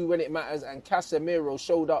what you do when it matters, and Casemiro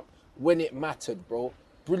showed up when it mattered, bro.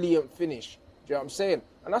 Brilliant finish. Do you know what I'm saying?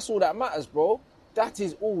 And that's all that matters, bro. That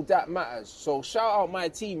is all that matters. So shout out my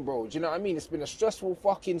team, bro. Do you know what I mean? It's been a stressful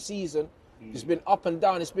fucking season. It's been up and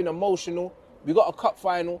down. It's been emotional. We got a cup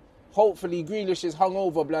final. Hopefully Grealish is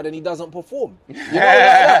hungover, blood, and he doesn't perform. You know, like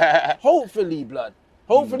that. Hopefully, blood.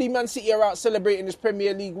 Hopefully Man City are out celebrating this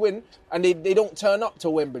Premier League win and they don't turn up to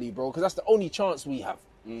Wembley, bro, because that's the only chance we have.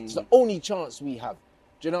 It's the only chance we have.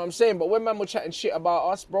 Do you know what I'm saying? But when man were chatting shit about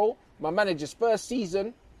us, bro, my manager's first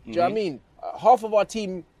season, do you know what I mean? Half of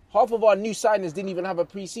our new signings didn't even have a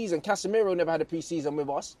pre-season. Casemiro never had a pre-season with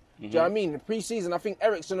us. Do you know what I mean? The pre-season, I think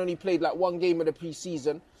Ericsson only played like one game of the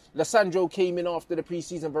pre-season. Lissandro came in after the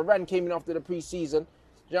pre-season. Varane came in after the pre-season. Do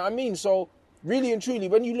you know what I mean? So, really and truly,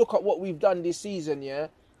 when you look at what we've done this season, yeah,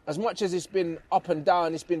 as much as it's been up and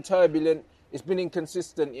down, it's been turbulent, it's been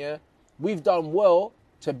inconsistent, yeah, we've done well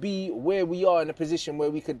to be where we are in a position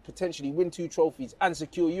where we could potentially win 2 trophies and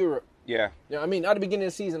secure Europe. Yeah. You know what I mean? At the beginning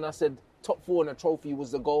of the season, I said top 4 and a trophy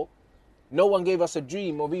was the goal. No one gave us a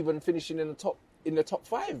dream of even finishing in the top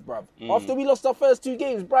 5, bruv. After we lost our first 2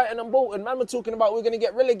 games, Brighton and Bolton, man, we're talking about we're going to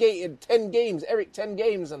get relegated 10 games, Eric 10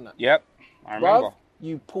 games and that. Yep, I remember. Bruv,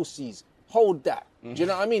 you pussies, hold that. Do you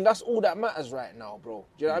know what I mean? That's all that matters right now, bro.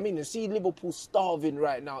 Do you know what I mean? And see Liverpool starving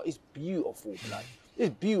right now, it's beautiful, blood.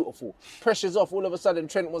 It's beautiful. Pressure's off. All of a sudden,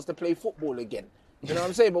 Trent wants to play football again. You know what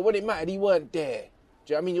I'm saying? But when it mattered, he weren't there.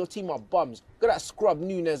 Do you know what I mean? Your team are bums. Look at that scrub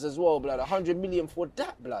Nunes as well, blood. 100 million for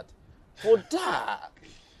that, blood. For that.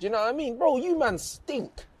 Do you know what I mean? Bro, you man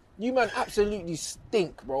stink. You man absolutely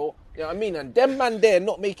stink, bro. You know what I mean? And them man there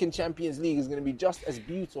not making Champions League is going to be just as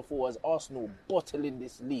beautiful as Arsenal bottling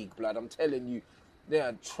this league, blood. I'm telling you.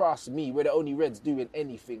 Yeah, trust me, we're the only Reds doing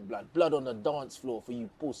anything, blood. Blood on the dance floor for you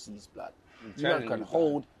pussies, blood. You man can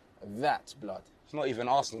hold that, blood. It's not even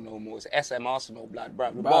Arsenal no more. It's SM Arsenal, blood,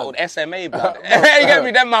 bro. We bottled SMA, blood. You get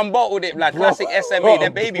me? Them man bottled it, blood. Classic SMA. They're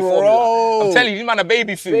baby formula. I'm telling you, man, are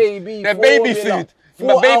baby food. They're baby food.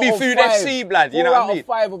 My baby food FC, blood. You know what I mean?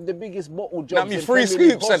 4 out of 5 of the biggest bottle jobs. I mean, 3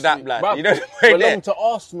 scoops of that, blood. You know the way belong to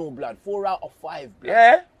Arsenal, blood. 4 out of 5, blood.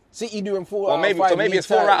 Yeah. City doing 4 out of 5. So maybe it's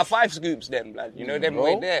 4 out of 5 scoops then, blood. You know them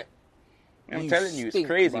way there. I'm telling you, it's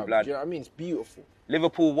crazy, blood. Do you know what I mean? It's beautiful.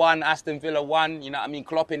 Liverpool won, Aston Villa won, you know what I mean?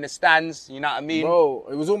 Klopp in the stands, you know what I mean? Bro,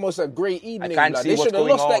 it was almost a great evening, blood. They should have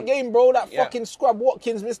lost that game, bro. That fucking scrub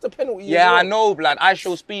Watkins missed the penalty. Yeah, I know, blood. I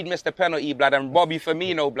show speed missed the penalty, blood. And Bobby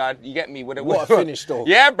Firmino, blood. You get me? What a finish, though.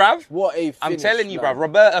 Yeah, bruv. What a finish, I'm telling you, bruv.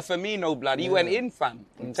 Roberto Firmino, blood. He went in, fam.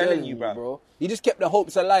 I'm telling you, bruv. He just kept the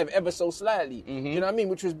hopes alive ever so slightly. You know what I mean?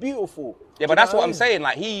 Which was beautiful. Yeah, but that's what I'm saying.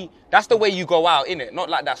 Like, that's the way you go out, innit? Not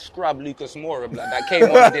like that scrub Lucas Moura, blood, that came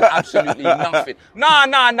on and did absolutely nothing. Nah.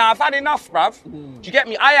 I've had enough, bruv. Do you get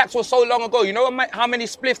me? Ajax was so long ago. You know how many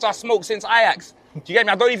spliffs I smoked since Ajax? Do you get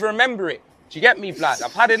me? I don't even remember it. Do you get me, blood?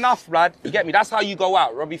 I've had enough, blood. You get me? That's how you go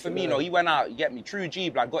out. Robbie Firmino, he went out. You get me? True G,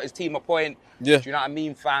 blood. Got his team a point. Yeah. Do you know what I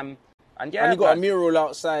mean, fam? And yeah, and he got a mural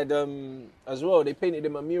outside as well. They painted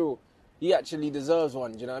him a mural. He actually deserves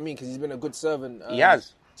one, do you know what I mean? Because he's been a good servant. He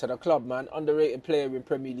has. To the club, man. Underrated player in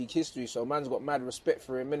Premier League history. So man's got mad respect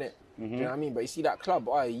for him, innit? Do you know what I mean? But you see that club,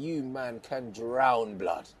 you man can drown,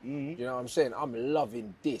 blood. You know what I'm saying? I'm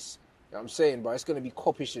loving this. You know what I'm saying? But it's going to be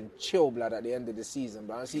coppish and chill, blood, at the end of the season,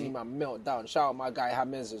 blood. I'm seeing him melt down. Shout out my guy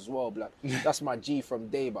James as well, blood. That's my G from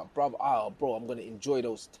day, but bro, I'm going to enjoy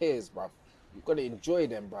those tears, bruv. I'm going to enjoy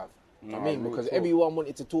them, bruv. I mean, because everyone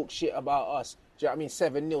wanted to talk shit about us. Do you know what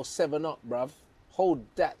I mean? 7-0, 7 up, bruv. Hold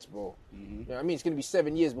that, bro. You know what I mean? It's going to be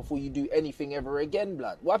 7 years before you do anything ever again,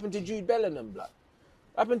 blood. What happened to Jude Bellingham, blood?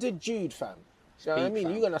 What happened to Jude, fam? You know what I mean?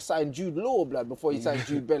 You're going to sign Jude Law, blood, before you sign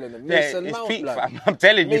Jude Bellingham. Mason Mount, peak, blood. Fam. I'm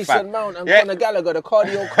telling you, fam. Mason Mount and Conor Gallagher, the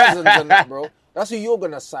cardio cousins and that, bro. That's who you're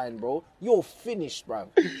going to sign, bro. You're finished, bro.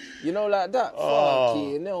 You know, like that?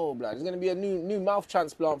 Fucking hell, blood. There's going to be a new mouth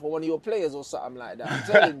transplant for one of your players or something like that. I'm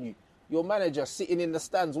telling you. Your manager sitting in the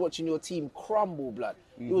stands watching your team crumble, blood.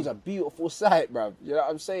 It was a beautiful sight, bruv. You know what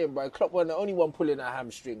I'm saying, bruv? Klopp wasn't the only one pulling a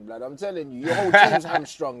hamstring, blood. I'm telling you, your whole team's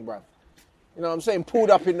hamstrung, bruv. You know what I'm saying? Pulled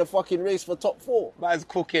up in the fucking race for top 4. Man's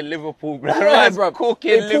cooking Liverpool, bruv. Yeah, bruv.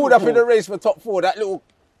 They pulled up in the race for top 4. That little...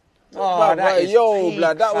 blood,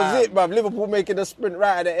 that was it, bruv. Liverpool making a sprint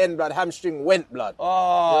right at the end, blood. Hamstring went, blood. Oh, you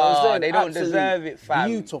know what I'm saying? They don't deserve it, fam.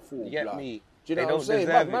 Beautiful, you get blood. Me? Do you know what I'm saying?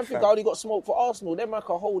 Man think I only got smoke for Arsenal. Then man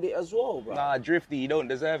can hold it as well, bro. Nah, Drifty, you don't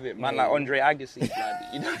deserve it. Man, like Andre Agassi, blood.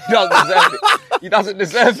 He doesn't deserve it. He doesn't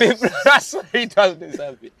deserve it, blood. That's why he doesn't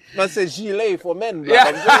deserve it. Man says gilet for men,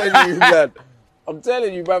 blood. I'm telling you, blood. I'm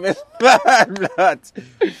telling you, bruv. It's bad, blood.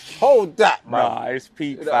 Hold that, bruv. Nah, it's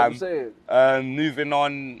peak, you know fam. What I'm saying? Moving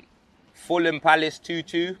on, Fulham Palace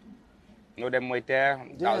 2-2. You know them way there.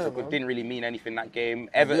 That was a good. Didn't really mean anything that game.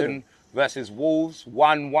 Everton versus Wolves,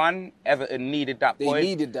 1-1. Everton needed that point. They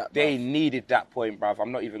needed that, bruv. They needed that point, bruv.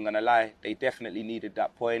 I'm not even going to lie. They definitely needed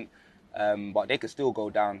that point. But they could still go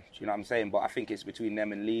down. Do you know what I'm saying? But I think it's between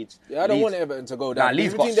them and Leeds. Yeah, I don't want Everton to go down. Nah,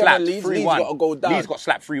 Leeds got Between them slapped and Leeds 3-1. got to go down. Leeds got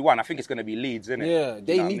slapped 3-1. I think it's going to be Leeds, isn't it? Yeah,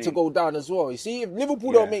 they need to go down as well. You see, if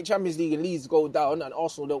Liverpool don't make Champions League and Leeds go down and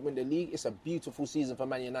Arsenal don't win the league, it's a beautiful season for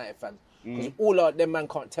Man United fans. Because all of them man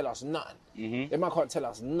can't tell us nothing. Them man can't tell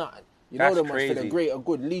us nothing. You That's know them crazy. for the greater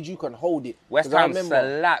good. Leeds, you can hold it. West 'Cause I Ham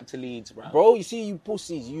remember- slapped to Leeds, bro. Bro, you see, you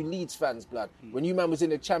pussies, you Leeds fans, blood. When you man was in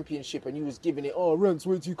the Championship and you was giving it, oh, Rants,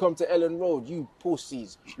 wait till you come to Ellen Road, you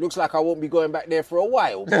pussies. Looks like I won't be going back there for a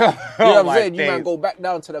while. You know what I'm saying? You man go back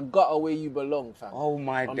down to the gutter where you belong, fam. Oh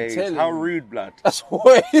my I'm days. telling How you. rude, blood. That's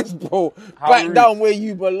what it is, bro. Back rude. down where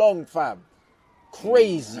you belong, fam.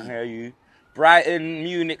 Crazy. I hear you. Brighton,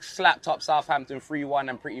 Munich slapped up Southampton 3-1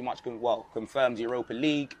 and pretty much confirms Europa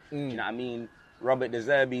League. Do you know what I mean? Robert De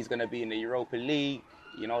Zerbi is going to be in the Europa League.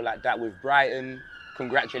 You know, like that with Brighton.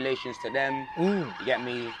 Congratulations to them. You get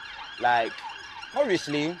me? Like,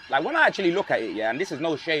 obviously, like when I actually look at it, and this is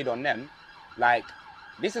no shade on them, like,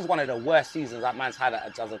 this is one of the worst seasons that man's had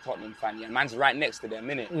as a Tottenham fan. Yeah, man's right next to them,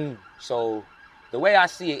 innit? So the way I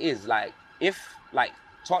see it is, like, if, like,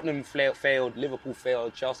 Tottenham failed, Liverpool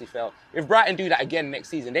failed, Chelsea failed. If Brighton do that again next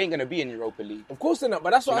season, they ain't going to be in Europa League. Of course they're not,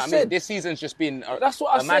 but that's what I said. I mean? This season's just been That's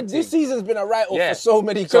what I said. This season's been a write-off for so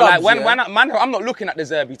many clubs. So like when I'm not looking at the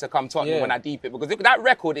Zerbi to come Tottenham when I deep it, because that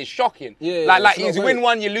record is shocking. Like you win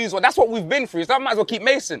one, you lose one. That's what we've been through. So I might as well keep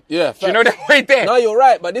Mason. Yeah, you know that way there. No, you're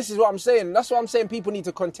right, but this is what I'm saying. That's what I'm saying. People need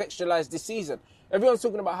to contextualize this season. Everyone's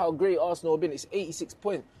talking about how great Arsenal have been. It's 86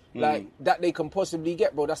 points. Like, that they can possibly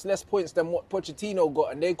get, bro. That's less points than what Pochettino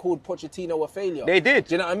got, and they called Pochettino a failure. They did.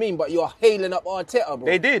 Do you know what I mean? But you're hailing up Arteta, bro.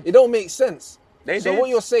 They did. It don't make sense. They so did. what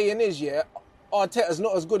you're saying is, Arteta's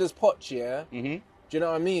not as good as Poch, Do you know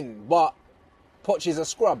what I mean? But Poch is a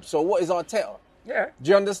scrub. So what is Arteta? Yeah.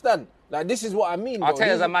 Do you understand? Like, this is what I mean, bro.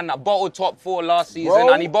 Arteta's a man that bottled top 4 last season,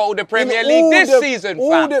 Bro, and he bottled the Premier League this season,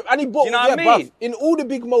 fam. And he bottled, you know what I mean? Bruv, in all the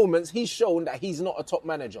big moments, he's shown that he's not a top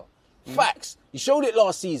manager. Facts. He showed it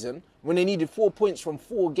last season when they needed 4 points from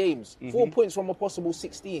 4 games. 4 points from a possible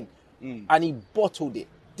 16. And he bottled it.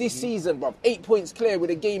 This season, bruv, 8 points clear with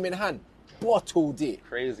a game in hand. Bottled it.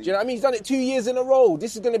 Crazy. Do you know what I mean? He's done it 2 years in a row.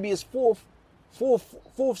 This is going to be his fourth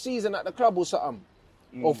season at the club or something.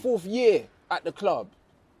 Or 4th year at the club.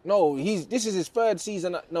 No, this is his 3rd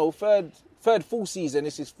season. Third full season.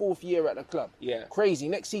 It's his 4th year at the club. Yeah. Crazy.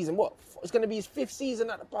 Next season, what? It's going to be his 5th season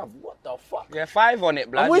at the club. What the fuck? Yeah, 5 on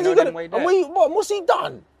it, blood. And where's you he know gonna, them and what's he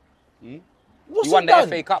done? What's He won done?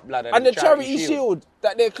 the FA Cup, blood. And the Charity Shield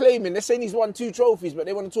that they're claiming, they're saying he's won 2 trophies, but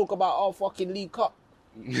they want to talk about our fucking League Cup.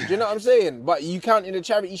 Do you know what I'm saying? But you count in the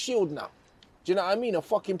Charity Shield now. Do you know what I mean? A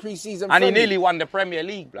fucking pre-season And friendly. he nearly won the Premier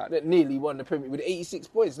League, blood. That nearly won the Premier with 86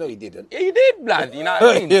 points. No, he didn't. Yeah, he did, blood. You know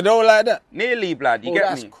what I mean? You know, like that. Nearly, blood. You Oh, get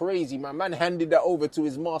that's me? crazy, man. Man handed that over to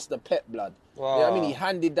his master Pep, blood. You know what I mean? He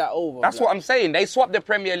handed that over. That's blood. what I'm saying. They swapped the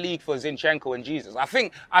Premier League for Zinchenko and Jesus. I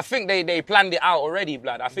think they planned it out already,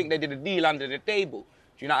 blood. I think they did a deal under the table.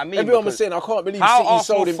 Do you know what I mean? Everyone Because was saying, I can't believe how City Arsenal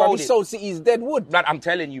sold him, but he folded. sold City's dead wood. Blood, I'm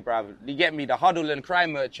telling you, bruv. You get me? The huddle and cry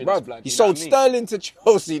merchants, Bruv, blood. he you know sold what I mean? Sterling to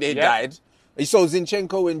Chelsea, they Yeah. died. He sold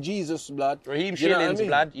Zinchenko and Jesus, blood. Raheem You know what I Shillings, mean?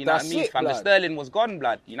 blood. You know That's what I mean, it, fam? The blood. Sterling was gone,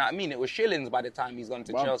 blood. You know what I mean? It was Shillings by the time he's gone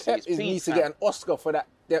to Bruv, Chelsea. Pep It's needs peak, to get fam. an Oscar for that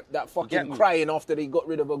Get fucking me? crying after they got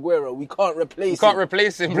rid of Aguero. We can't replace him. Can't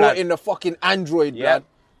replace him, Brought blood. in the fucking android, Yeah. blood.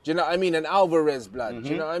 Do you know what I mean? And Alvarez, blood. Do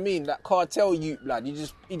you know what I mean? That cartel youth, blood. He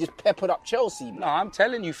just peppered up Chelsea, blood. No, I'm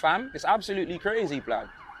telling you, fam. It's absolutely crazy, blood.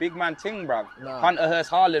 Big man ting, bruv. Nah. Hunter Hurst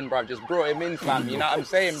Haaland, bruv, just brought him in, fam. You know what I'm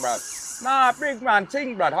saying, bruv? Nah, big man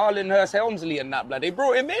ting, bruv. Haaland, Hurst, Helmsley and that, blood. They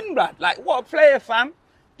brought him in, blood. Like, what a player, fam.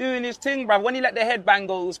 Doing his thing, bruv. When he let the headbang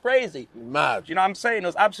go, it was crazy. Mad. You know what I'm saying? It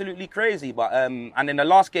was absolutely crazy. But and then the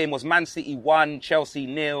last game was Man City 1,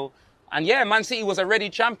 Chelsea 0. And yeah, Man City was already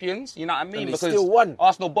champions, you know what I mean? And they Because still won.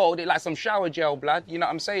 Arsenal bottled it like some shower gel, blood. You know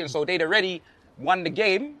what I'm saying? So they'd already won the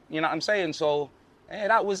game, you know what I'm saying? So, yeah,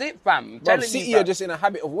 that was it, fam. Bruv, Telling City you, are fam. just in a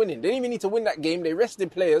habit of winning. They didn't even need to win that game. They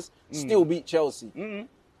rested players, still beat Chelsea.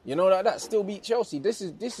 You know, like that, still beat Chelsea. This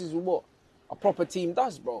is what a proper team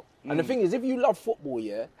does, bro. And the thing is, if you love football,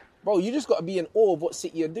 yeah, bro, you just got to be in awe of what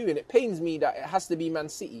City are doing. It pains me that it has to be Man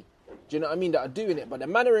City. Do you know what I mean? That are doing it. But the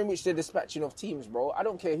manner in which they're dispatching of teams, bro, I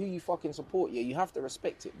don't care who you fucking support, yeah, you have to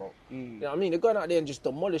respect it, bro. You know what I mean? They're going out there and just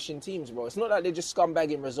demolishing teams, bro. It's not like they're just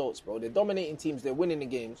scumbagging results, bro. They're dominating teams. They're winning the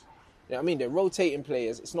games. You know what I mean? They're rotating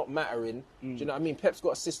players. It's not mattering. Do you know what I mean? Pep's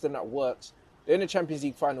got a system that works. They're in the Champions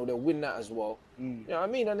League final. They'll win that as well. You know what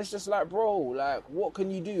I mean? And it's just like, bro, like, what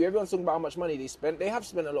can you do? Everyone's talking about how much money they spent. They have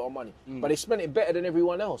spent a lot of money, but they spent it better than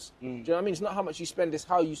everyone else. Do you know what I mean? It's not how much you spend, it's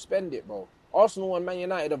how you spend it, bro. Arsenal and Man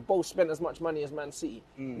United have both spent as much money as Man City.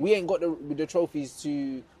 We ain't got the trophies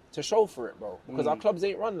to to show for it, bro. Because our clubs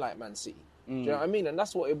ain't run like Man City. Do you know what I mean? And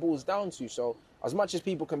that's what it boils down to. So as much as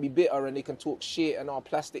people can be bitter and they can talk shit and our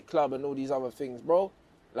plastic club and all these other things, bro,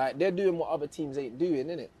 like they're doing what other teams ain't doing,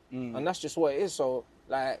 innit? And that's just what it is. So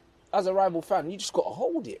like as a rival fan, you just got to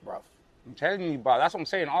hold it, bruv. I'm telling you, bro. That's what I'm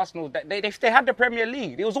saying. Arsenal, they had the Premier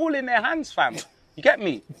League. It was all in their hands, fam. You get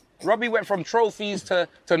me? Robbie went from trophies to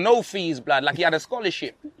no fees, blood. Like he had a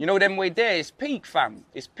scholarship. You know them way there. It's peak, fam.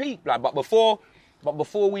 It's peak, blood. But before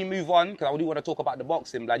we move on, because I do want to talk about the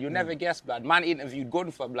boxing, blood. You'll never guess, blood. Man interviewed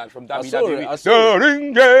Gunther, blood, from WWE. The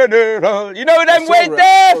Ring General. You know them way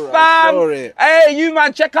there, fam. Hey, you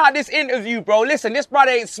man, check out this interview, bro. Listen, this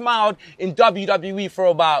brother ain't smiled in WWE for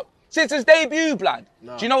about since his debut, blood.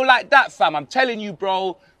 No. Do you know like that, fam? I'm telling you,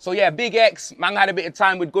 bro. So yeah, Big X, man had a bit of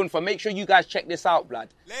time with Gunther. Make sure you guys check this out, blood.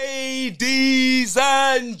 Ladies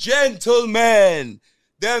and gentlemen,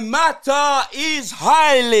 the matter is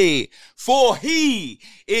highly, for he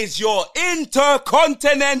is your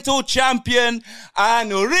Intercontinental Champion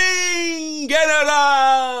and Ring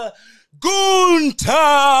General, Gunther.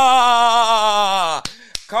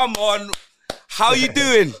 Come on, how you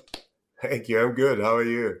doing? Thank you, I'm good. How are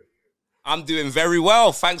you? I'm doing very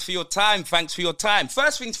well. Thanks for your time. First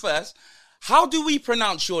things first, how do we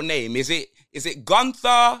pronounce your name? Is it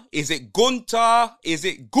Gunther? Is it Gunter? Is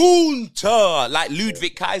it Gunther? Like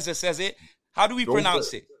Ludwig Kaiser says it. How do we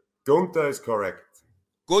pronounce it? Gunther is correct.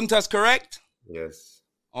 Gunther's correct? Yes.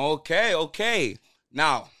 Okay.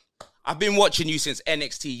 Now, I've been watching you since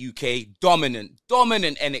NXT UK. Dominant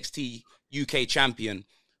NXT UK champion.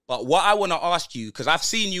 But what I want to ask you, because I've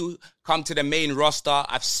seen you come to the main roster,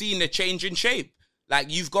 I've seen the change in shape.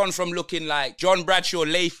 Like, you've gone from looking like John Bradshaw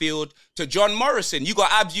Layfield to John Morrison. You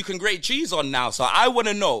got abs you can grate cheese on now. So I want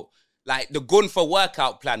to know, like, the Gunther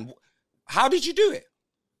workout plan. How did you do it?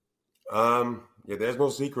 Yeah, there's no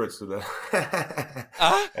secrets to that.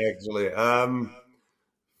 Actually. I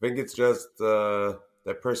think it's just the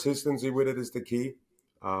persistency with it is the key.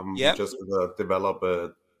 Yep. Just develop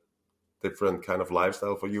a different kind of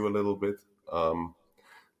lifestyle for you a little bit.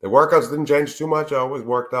 The workouts didn't change too much. I always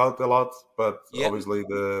worked out a lot, but obviously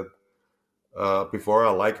before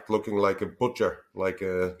I liked looking like a butcher, like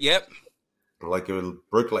a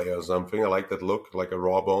bricklayer or something. I like that look, like a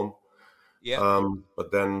raw bone.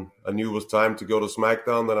 But then I knew it was time to go to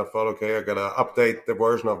SmackDown. Then I thought, okay, I gotta update the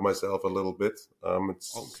version of myself a little bit.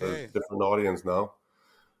 It's a different audience now,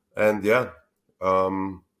 and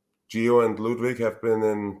Gio and Ludwig have been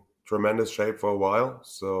in tremendous shape for a while,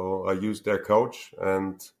 so I used their coach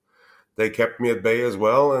and they kept me at bay as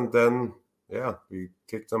well, and then we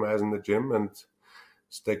kicked some ass in the gym and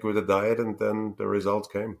stick with the diet, and then the results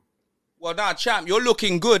came. Well, now, champ, you're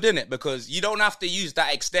looking good, innit? Because you don't have to use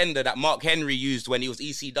that extender that Mark Henry used when he was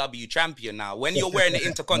ECW champion now. When you're wearing the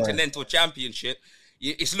Intercontinental Championship,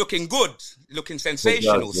 it's looking good, looking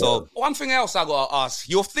sensational. So one thing else I got to ask,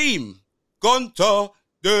 your theme, Gunther,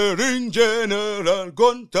 the Ring General,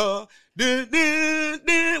 Gunther.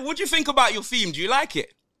 What do you think about your theme? Do you like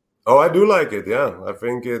it? Oh, I do like it, yeah. I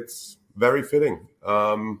think it's very fitting.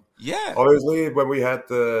 Obviously, when we had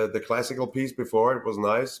the classical piece before, it was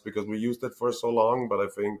nice because we used it for so long. But I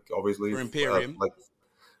think, obviously, for Imperium.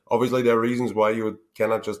 Obviously, there are reasons why you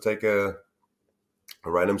cannot just take a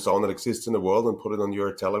random song that exists in the world and put it on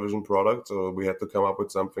your television product. So we had to come up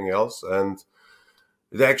with something else. And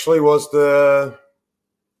it actually was it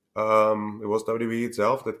was WWE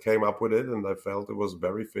itself that came up with it, and I felt it was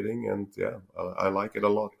very fitting, and I like it a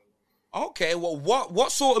lot. Okay, well,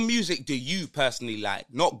 what sort of music do you personally like?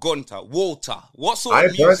 Not Gunther, Walter. What sort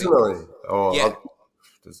of music? Personally,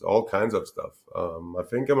 there's all kinds of stuff. I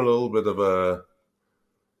think I'm a little bit of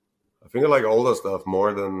I think I like older stuff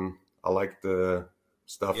more than I like the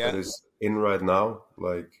stuff that is in right now.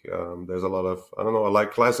 Like, there's a lot of, I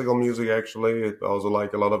like classical music, actually. I also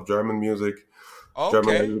like a lot of German music.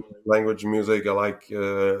 German language music. I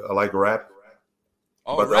like rap.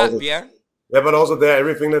 Yeah, but also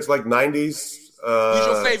everything that's like 90s.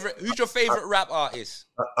 Who's your favorite rap artist?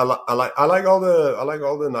 I like all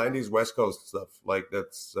the 90s West Coast stuff. Like,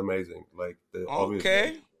 that's amazing. Like,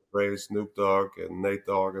 obviously Ray, Snoop Dogg and Nate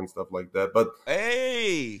Dogg and stuff like that. But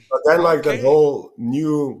then the whole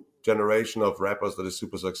new generation of rappers that is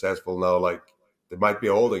super successful now, like, they might be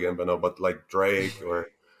old again, but like Drake or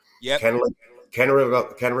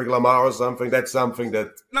Kendrick Lamar or something. That's something that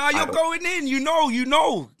you're going in. You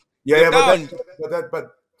know.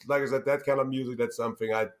 But like I said, that kind of music, that's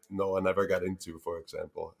something I never got into, for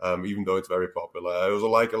example. Even though it's very popular, I also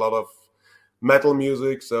like a lot of metal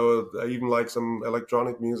music, so I even like some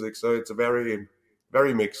electronic music. So it's a very,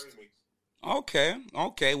 very mixed.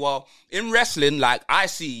 Okay. Well, in wrestling, like, I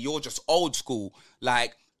see you're just old school,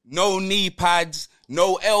 like no knee pads,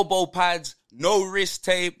 no elbow pads, no wrist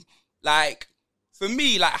tape. Like, for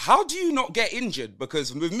me, like, how do you not get injured?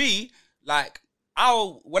 Because with me, like,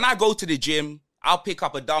 when I go to the gym, I'll pick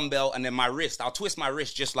up a dumbbell and then I'll twist my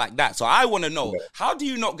wrist just like that. So I want to know, how do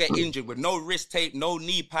you not get injured with no wrist tape, no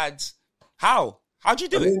knee pads? How? How'd you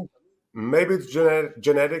do it? Maybe it's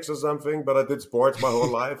genetics or something, but I did sports my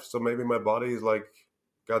whole life. So maybe my body is like,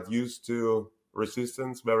 got used to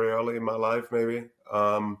resistance very early in my life, maybe.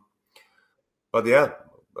 But yeah,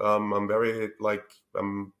 I'm very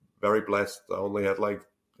blessed. I only had like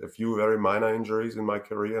a few very minor injuries in my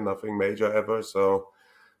career, nothing major ever. So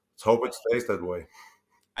let's hope it stays that way.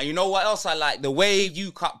 And you know what else I like? The way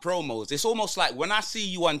you cut promos. It's almost like when I see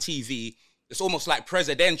you on TV, it's almost like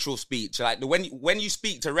presidential speech. Like when you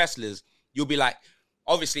speak to wrestlers, you'll be like,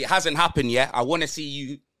 obviously it hasn't happened yet. I want to see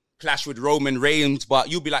you clash with Roman Reigns, but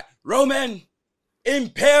you'll be like, Roman,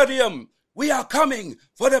 Imperium, we are coming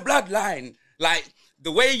for the bloodline. Like,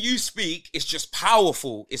 the way you speak is just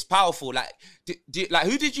powerful. It's powerful. Like,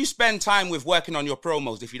 who did you spend time with working on your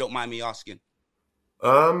promos, if you don't mind me asking?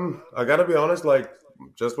 I gotta be honest, like,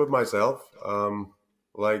 just with myself.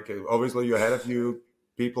 Like, obviously you had a few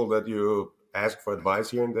people that you ask for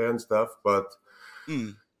advice here and there and stuff, but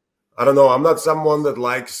I don't know. I'm not someone that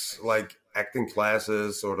likes, like, acting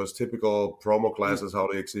classes or those typical promo classes, how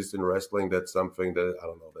they exist in wrestling. That's something that, I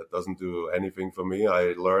don't know, that doesn't do anything for me.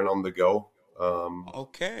 I learn on the go.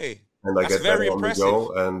 Okay. And I That's get very better on the impressive.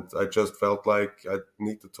 go. And I just felt like I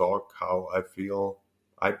need to talk how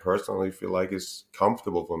I personally feel like is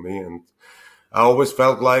comfortable for me. And I always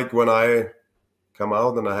felt like when I come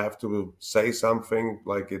out and I have to say something,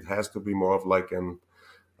 like it has to be more of like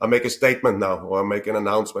I make a statement now, or I make an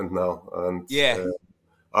announcement now. And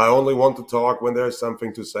I only want to talk when there's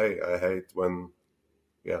something to say. I hate when,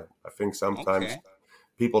 I think sometimes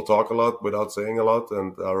people talk a lot without saying a lot,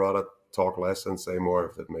 and I rather talk less and say more,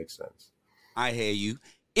 if that makes sense. I hear you.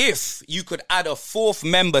 If you could add a fourth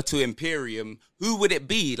member to Imperium, who would it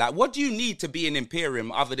be? Like, what do you need to be an Imperium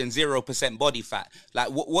other than 0% body fat? Like,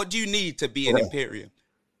 what do you need to be an Imperium?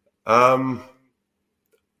 I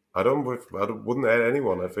wouldn't add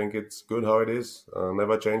anyone. I think it's good how it is.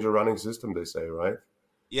 Never change a running system, they say, right?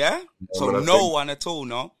 Yeah? So no one at all,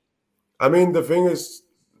 no? I mean, the thing is,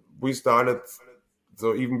 we started,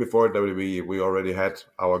 so even before WWE, we already had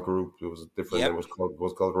our group. It was different. It was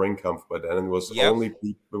called Ring Kampf by then. And it was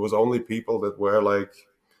only people that were like,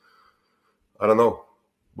 I don't know,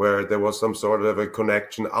 where there was some sort of a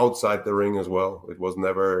connection outside the ring as well. It was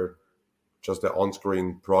never just an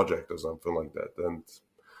on-screen project or something like that. And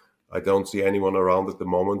I don't see anyone around at the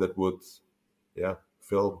moment that would,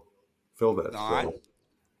 fill that. No,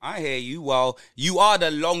 I hear you. Well, you are the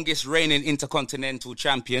longest reigning intercontinental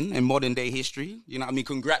champion in modern day history. You know what I mean?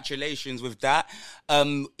 Congratulations with that.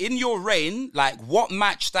 In your reign, like, what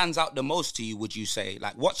match stands out the most to you, would you say?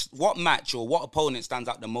 Like, what match or what opponent stands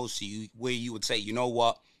out the most to you where you would say, you know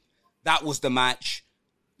what, that was the match.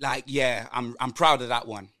 Like, yeah, I'm proud of that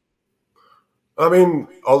one. I mean,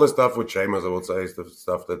 all the stuff with Sheamus, I would say, is the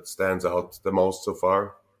stuff that stands out the most so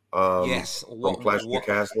far. Yes. From Clash of the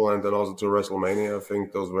Castle and then also to WrestleMania. I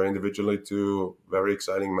think those were individually two very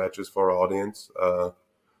exciting matches for our audience. I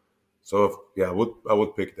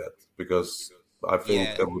would pick that because I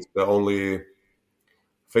think that was the only. I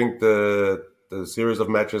think the series of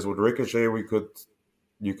matches with Ricochet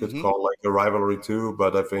you could call like a rivalry too,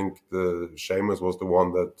 but I think the Sheamus was the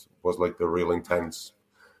one that was like the real intense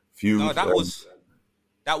feud. No,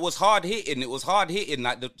 that was hard hitting. It was hard hitting.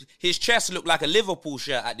 Like his chest looked like a Liverpool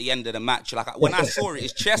shirt at the end of the match. Like when I saw it,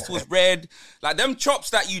 his chest was red. Like them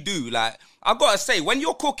chops that you do. Like I gotta say, when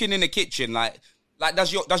you're cooking in the kitchen, like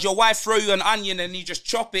does your wife throw you an onion and you just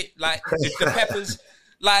chop it like with the peppers?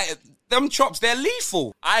 Like them chops, they're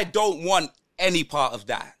lethal. I don't want any part of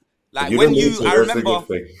that. Like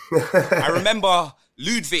I remember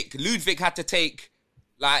Ludwig had to take.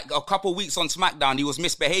 Like a couple weeks on SmackDown, he was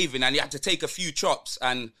misbehaving and he had to take a few chops.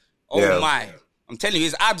 And my, I'm telling you,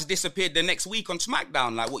 his abs disappeared the next week on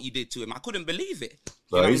SmackDown. Like what you did to him, I couldn't believe it.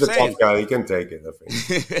 No, he's a tough guy. He can take it, I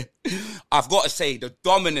think. I've got to say, the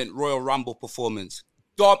dominant Royal Rumble performance,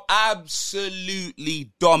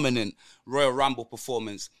 absolutely dominant Royal Rumble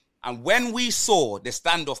performance. And when we saw the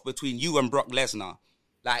standoff between you and Brock Lesnar,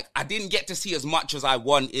 like I didn't get to see as much as I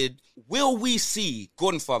wanted. Will we see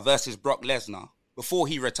Gunther versus Brock Lesnar before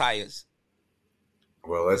he retires?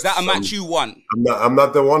 Well, is that a match you want? I'm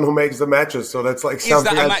not the one who makes the matches, so that's like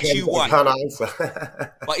something I can't answer.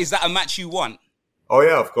 But is that a match you want? Oh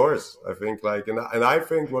yeah, of course. I think like, and I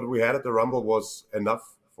think what we had at the Rumble was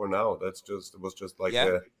enough for now. It was just like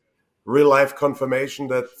a real life confirmation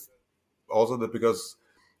that also that because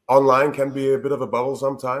online can be a bit of a bubble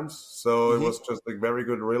sometimes. So it was just a very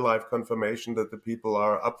good real life confirmation that the people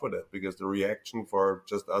are up for that, because the reaction for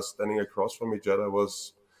just us standing across from each other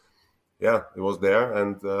was, it was there.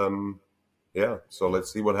 And so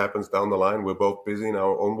let's see what happens down the line. We're both busy in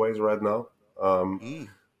our own ways right now.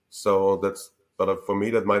 So but for me,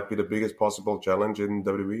 that might be the biggest possible challenge in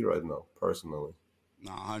WWE right now, personally.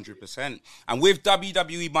 No, 100%. And with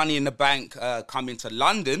WWE Money in the Bank coming to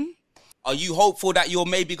London, are you hopeful that you're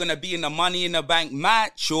maybe going to be in a Money in the Bank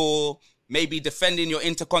match, or maybe defending your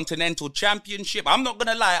Intercontinental Championship? I'm not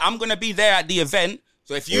going to lie, I'm going to be there at the event.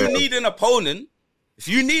 So if you need an opponent,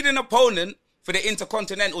 for the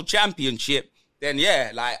Intercontinental Championship, then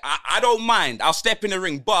I don't mind. I'll step in the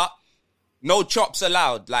ring, but no chops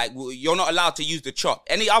allowed. Like, you're not allowed to use the chop.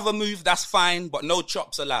 Any other move, that's fine, but no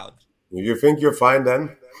chops allowed. You think you're fine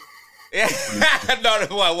then? Yeah. No,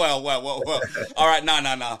 well. All right,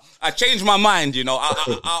 no. I changed my mind, you know.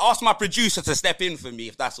 I asked my producer to step in for me,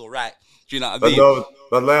 if that's all right. Do you know what I mean? No,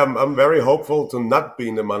 but I'm very hopeful to not be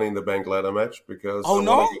in the Money in the Bank ladder match, because... Oh,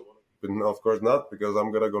 no? Of course not, because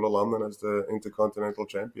I'm going to go to London as the Intercontinental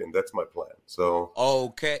Champion. That's my plan. So...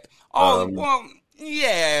 Okay.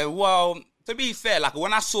 To be fair, like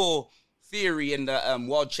when I saw Theory in the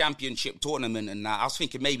World Championship tournament and that, I was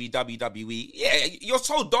thinking maybe WWE. Yeah, you're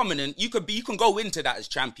so dominant. You can go into that as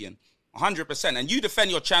champion, 100%, and you defend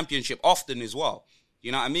your championship often as well.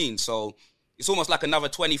 You know what I mean? So it's almost like another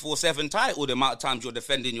 24/7 title. The amount of times you're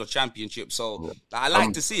defending your championship. So I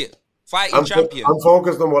like to see it. Fighting champion. I'm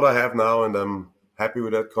focused on what I have now, and I'm happy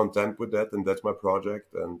with that, content with that, and that's my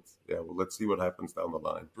project. And let's see what happens down the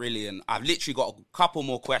line. Brilliant. I've literally got a couple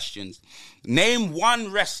more questions. Name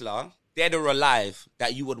one wrestler, dead or alive,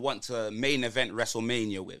 that you would want to main event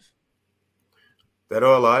WrestleMania with. Dead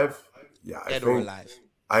or alive? Yeah, dead or alive.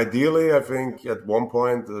 Ideally, I think at one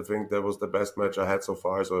point, that was the best match I had so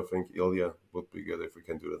far. So I think Ilya would be good if we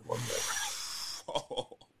can do that one day.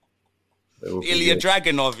 Ilya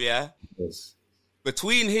Dragunov, yeah? Yes.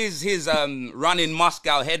 Between his running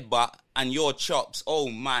Moscow headbutt and your chops, oh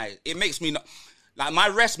my, it makes me not... Like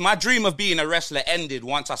my dream of being a wrestler ended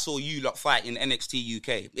once I saw you lot fight in NXT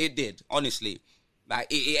UK. It did, honestly. Like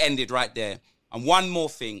it ended right there. And one more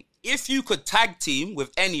thing. If you could tag team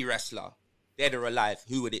with any wrestler, dead or alive,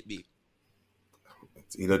 who would it be?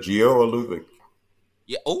 It's either Gio or Ludwig.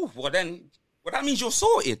 Yeah. Oh, well that means you're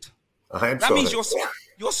sorted. That means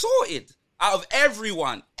you're sorted. Out of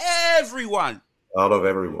everyone. Out of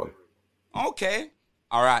everyone. Okay.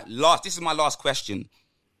 All right. This is my last question.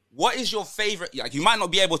 What is your favorite? Like, you might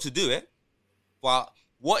not be able to do it, but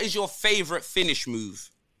what is your favorite finish move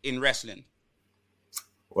in wrestling?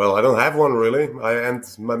 Well, I don't have one really. I end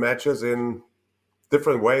my matches in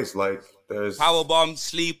different ways. Like there's powerbomb,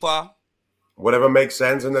 sleeper. Whatever makes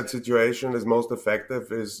sense in that situation is most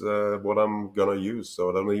effective is what I'm gonna use. So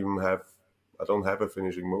I don't have a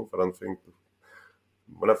finishing move. I don't think.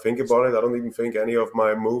 When I think about it, I don't even think any of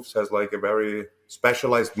my moves has like a very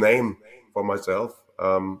specialized name for myself.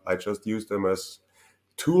 I just use them as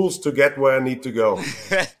tools to get where I need to go.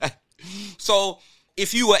 So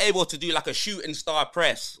if you were able to do like a shooting star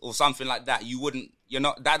press or something like that,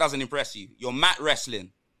 that doesn't impress you. You're mat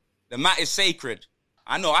wrestling. The mat is sacred.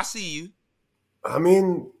 I know, I see you. I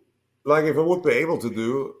mean, like if I would be able to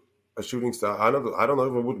do a shooting star, I don't know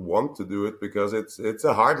if I would want to do it, because it's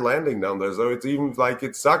a hard landing down there. So it's even like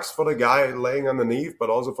it sucks for the guy laying underneath, but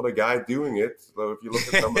also for the guy doing it. So if you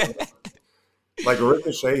look at somebody like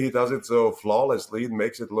Ricochet, he does it so flawlessly. He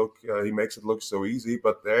makes it look so easy,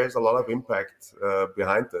 but there's a lot of impact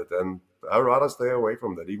behind it, and I'd rather stay away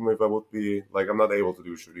from that. Even if I would be like, I'm not able to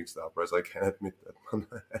do shooting star press, I can't admit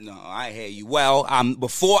that. No, I hear you. Well,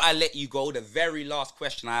 before I let you go, the very last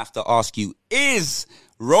question I have to ask you is: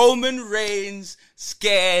 Roman Reigns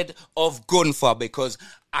scared of Gunther? Because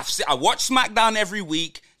I watch SmackDown every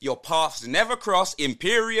week. Your paths never cross.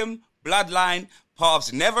 Imperium, Bloodline,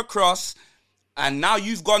 paths never cross. And now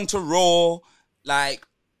you've gone to Raw. Like,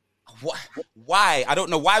 why? I don't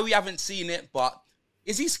know why we haven't seen it, but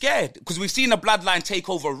is he scared? Because we've seen the Bloodline take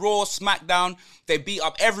over Raw, SmackDown. They beat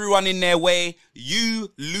up everyone in their way.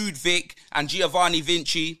 You, Ludwig, and Giovanni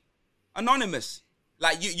Vinci. Anonymous.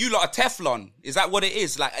 Like, you lot are Teflon. Is that what it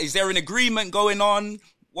is? Like, is there an agreement going on?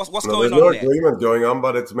 What's going on there? There's no agreement going on,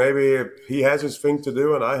 but it's maybe he has his thing to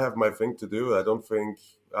do and I have my thing to do. I don't think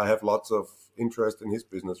I have lots of interest in his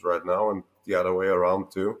business right now, and the other way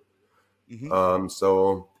around too. Mm-hmm.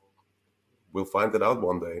 So we'll find it out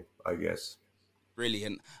one day, I guess.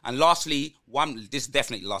 Brilliant. And lastly, this is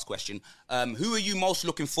definitely the last question. Who are you most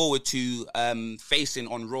looking forward to facing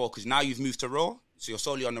on Raw? Because now you've moved to Raw. So you're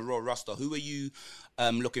solely on the Raw roster. Who are you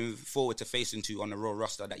looking forward to facing to on the Raw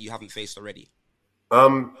roster that you haven't faced already?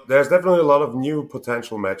 There's definitely a lot of new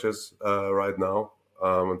potential matches right now.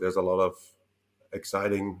 There's a lot of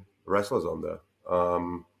exciting wrestlers on there.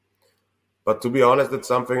 But to be honest, it's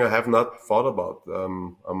something I have not thought about.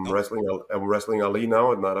 I'm wrestling Ali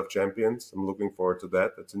now at Night of Champions. I'm looking forward to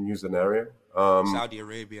that. It's a new scenario. Saudi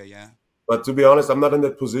Arabia, yeah. But to be honest, I'm not in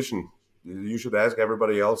that position. You should ask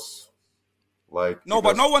everybody else. But no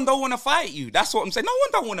one don't want to fight you. That's what I'm saying. No one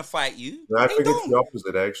don't want to fight you. I think it's the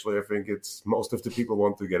opposite, actually. I think it's most of the people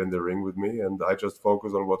want to get in the ring with me, and I just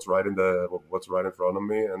focus on what's right in front of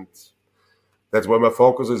me, and that's where my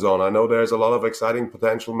focus is on. I know there's a lot of exciting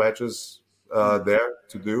potential matches there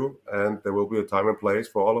to do, and there will be a time and place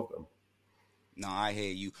for all of them. No, I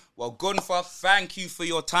hear you. Well, Gunther, thank you for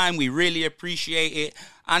your time. We really appreciate it.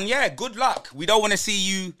 And yeah, good luck. We don't want to see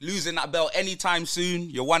you losing that belt anytime soon.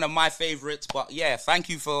 You're one of my favorites. But yeah, thank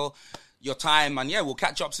you for your time. And yeah, we'll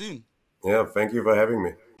catch up soon. Yeah, thank you for having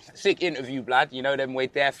me. Sick interview, blood. You know them way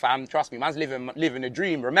there, fam. Trust me, man's living a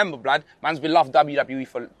dream. Remember, blood, man's been loved WWE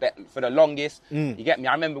for the longest. You get me?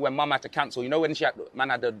 I remember when Mum had to cancel. You know when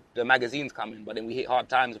had the magazines coming, but then we hit hard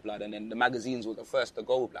times, blood, and then the magazines were the first to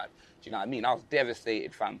go, blood. Do you know what I mean? I was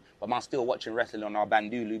devastated, fam. But man's still watching wrestling on our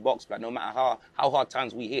Bandulu box, blood. No matter how hard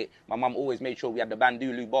times we hit, my mum always made sure we had the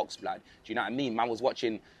Bandulu box, blood. Do you know what I mean? Man was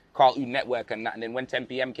watching Cartoon Network and that, and then when 10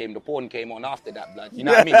 p.m. came, the porn came on after that, blood. You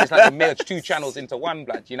know what I mean? It's like they merged 2 channels into one,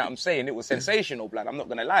 blood. You know what I'm saying? It was sensational, blood. I'm not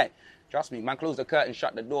going to lie. Trust me, man closed the curtain,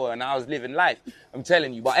 shut the door, and I was living life. I'm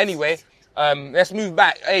telling you. But anyway, let's move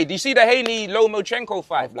back. Hey, do you see the Haney-Lomachenko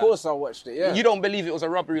fight, blood? Of course I watched it, yeah. You don't believe it was a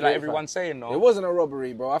robbery like everyone's saying, no? It wasn't a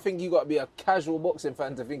robbery, bro. I think you got to be a casual boxing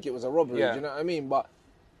fan to think it was a robbery, Yeah. do you know what I mean? But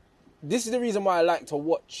this is the reason why I like to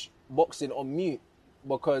watch boxing on mute,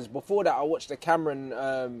 because before that I watched the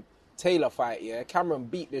Cameron Taylor fight, yeah. Cameron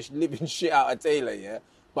beat the living shit out of Taylor, yeah.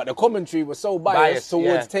 But the commentary was so biased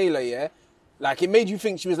towards Taylor, yeah. Like, it made you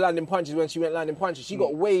think she was landing punches when she went landing punches. She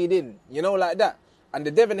got weighed in, you know, like that. And the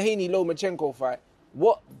Devin Haney-Lomachenko fight,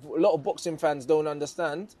 what a lot of boxing fans don't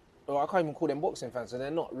understand, or I can't even call them boxing fans, and they're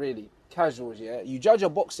not really casuals, yeah. You judge a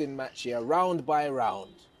boxing match, yeah, round by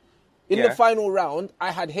round. In the final round,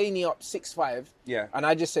 I had Haney up 6-5. Yeah. And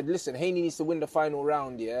I just said, listen, Haney needs to win the final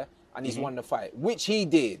round, yeah. And he's won the fight, which he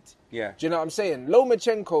did. Yeah. Do you know what I'm saying?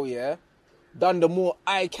 Lomachenko, yeah, done the more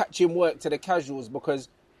eye-catching work to the casuals because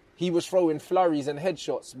he was throwing flurries and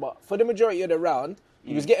headshots. But for the majority of the round,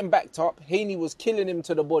 he was getting backed up. Haney was killing him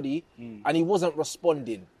to the body, and he wasn't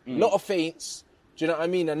responding. A lot of feints, do you know what I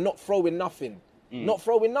mean? And not throwing nothing. Not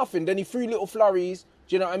throwing nothing. Then he threw little flurries,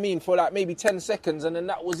 do you know what I mean, for like maybe 10 seconds, and then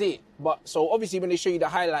that was it. But so obviously when they show you the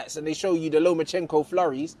highlights and they show you the Lomachenko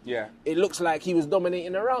flurries, it looks like he was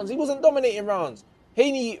dominating the rounds. He wasn't dominating rounds.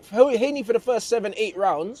 Haney for the first 7-8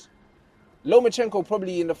 rounds, Lomachenko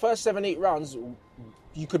probably in the first 7-8 rounds,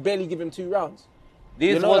 you could barely give him 2 rounds.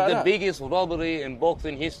 This was the biggest robbery in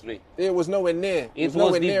boxing history. It was nowhere near. It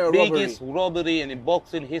was the biggest robbery in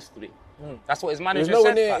boxing history. That's what his manager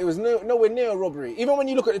said. It was nowhere near a robbery. Even when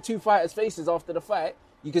you look at the 2 fighters' faces after the fight,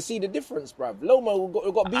 you can see the difference, bruv. Loma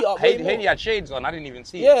got beat up way more. Haney had shades on. I didn't even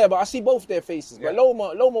see it. Yeah, but I see both their faces. But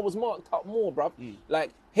Loma was marked up more, bruv.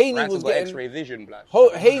 Like, Haney Rants was got getting X-ray vision, blood.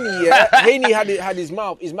 Haney, yeah. Haney had his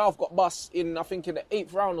mouth. His mouth got bust in, I think, in the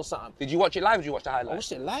 8th round or something. Did you watch it live or did you watch the highlights? I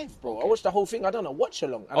watched it live, bro. I watched the whole thing. I done a watch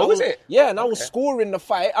along. Oh, was it? Yeah, and I was scoring the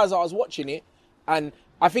fight as I was watching it. And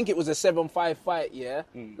I think it was a 7-5 fight, yeah.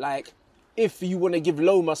 Like, if you want to give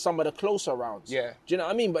Loma some of the closer rounds. Yeah. Do you know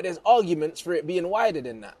what I mean? But there's arguments for it being wider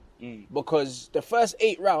than that. Because the first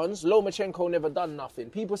 8 rounds, Lomachenko never done nothing.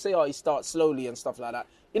 People say, oh, he starts slowly and stuff like that.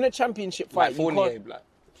 In a championship fight, like Fournier, blood.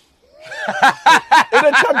 In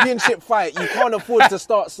a championship fight, you can't afford to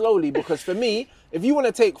start slowly, because for me, if you want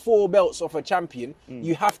to take 4 belts off a champion,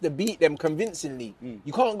 you have to beat them convincingly.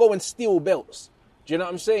 You can't go and steal belts. Do you know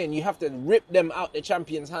what I'm saying? You have to rip them out the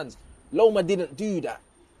champion's hands. Loma didn't do that.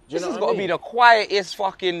 This has got to be the quietest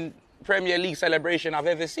fucking Premier League celebration I've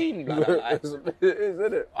ever seen, blood. It is,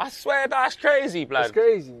 isn't it? I swear that's crazy, blood. It's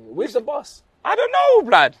crazy. Where's the boss? I don't know,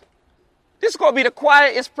 blood. This got to be the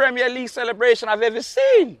quietest Premier League celebration I've ever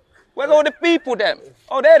seen. Where's all the people, them?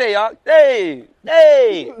 Oh, there they are. Hey.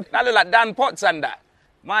 That look like Dan Potts and that.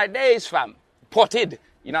 My days, fam. Potted.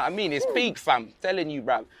 You know what I mean? It's peak, fam. Telling you,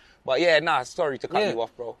 bruv. But yeah, sorry to cut you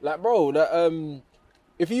off, bro. Like, bro,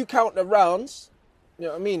 if you count the rounds, you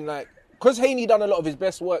know what I mean? Like, because Haney done a lot of his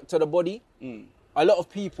best work to the body, a lot of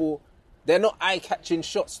people, they're not eye-catching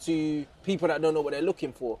shots to people that don't know what they're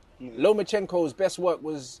looking for. Lomachenko's best work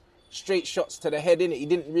was straight shots to the head, innit? He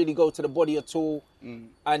didn't really go to the body at all.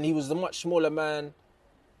 And he was a much smaller man.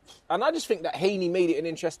 And I just think that Haney made it an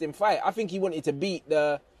interesting fight. I think he wanted to beat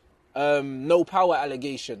the no power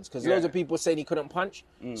allegations because loads of people saying he couldn't punch.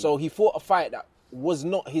 So he fought a fight that was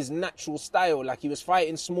not his natural style. Like he was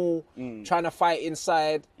fighting small, trying to fight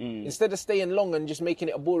inside, instead of staying long and just making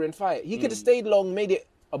it a boring fight. He could have stayed long, made it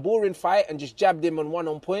a boring fight and just jabbed him and won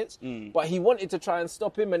on points. But he wanted to try and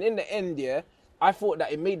stop him. And in the end, I thought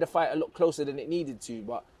that it made the fight a lot closer than it needed to.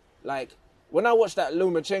 But like when I watched that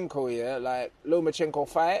Lomachenko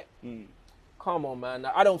fight, come on, man.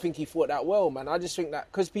 I don't think he fought that well, man. I just think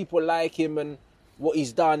that because people like him and what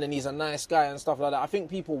he's done and he's a nice guy and stuff like that, I think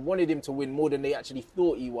people wanted him to win more than they actually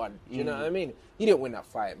thought he won. Do you know what I mean? He didn't win that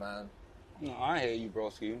fight, man. No, I hear you,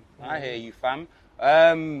 broski. I hear you, fam.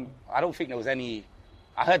 I don't think there was any...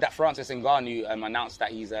 I heard that Francis Ngannou announced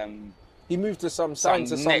that he's... he moved to some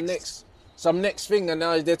next thing, and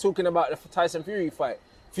now they're talking about the Tyson Fury fight.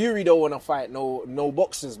 Fury don't want to fight no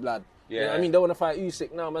boxers, blood. Yeah. You know what I mean? Don't want to fight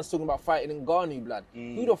Usyk now. Man's talking about fighting Ngannou, blood.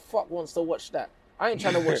 Who the fuck wants to watch that? I ain't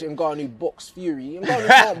trying to watch Ngannou box Fury. Ngannou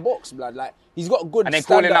can't box, blood. Like he's got good. And they're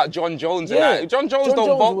calling out John Jones. Yeah, and John Jones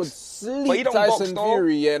don't box. Would sleep but he don't Tyson box,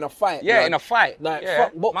 Fury in a fight. Yeah, blood. in a fight. Like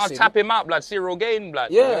fuck boxing. I'll tap him out, blood. Cyril Gain,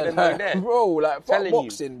 blood. Yeah, bro. Like fuck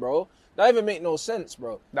boxing, bro. That even make no sense,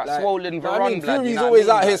 bro. That like, swollen Veron, I mean, blood. Fury's always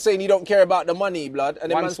out here saying he don't care about the money, blood.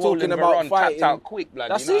 And then man's talking about fighting. Tapped out quick,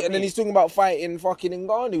 blood. That's it. And then he's talking about fighting fucking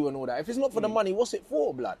Ngannou and all that. If it's not for the money, what's it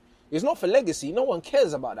for, blood? It's not for legacy. No one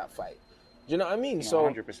cares about that fight. Do you know what I mean? No, so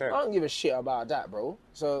 100%. I don't give a shit about that, bro.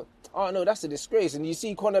 So I don't know. That's a disgrace. And you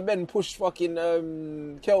see Conor Ben push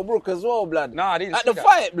fucking Kell Brook as well, blood. Nah, I didn't at see the that.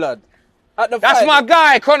 fight, blood. That's my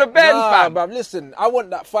guy, Conor Ben, fam. Bruv, listen, I want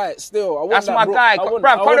that fight still. That's my guy.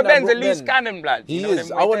 Bruv, Conor Ben's a loose cannon, blood. He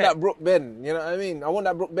is. I want that Brook Ben. You know what I mean? I want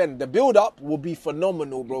that Brook Ben. The build-up will be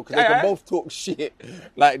phenomenal, bro, because they can both talk shit.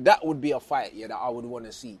 Like, that would be a fight, that I would want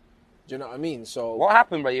to see. Do you know what I mean? So what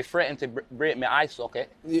happened, bro? You threatened to break my eye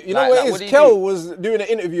socket. You know what it is? Kel was doing an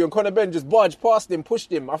interview and Conor Ben just barged past him,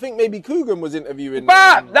 pushed him. I think maybe Coogan was interviewing.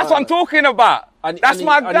 But that's what I'm talking about. That's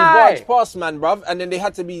my guy. And he barged past, man, bruv. And then they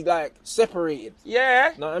had to be like separated.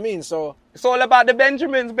 Yeah. Know what I mean? So it's all about the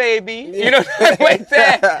Benjamins, baby. Yeah. You know, wait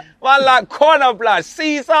there. Man, like Conor, blood.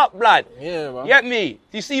 Seize up, blood. Yeah, man. Get me?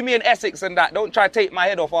 You see me in Essex and that. Don't try to take my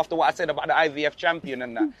head off after what I said about the IVF champion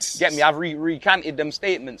and that. Get me? I've recanted them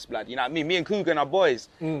statements, blood. You know what I mean? Me and Coogan are boys.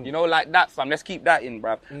 You know, like that, fam. Let's keep that in,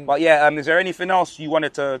 bruv. But yeah, is there anything else you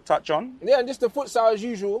wanted to touch on? Yeah, and just the futsal as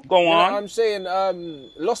usual. Go on. You know what I'm saying,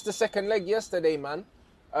 lost the second leg yesterday, man.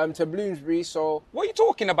 To Bloomsbury, so... What are you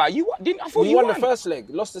talking about? I thought you won the first leg,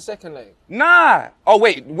 lost the second leg. Nah. Oh,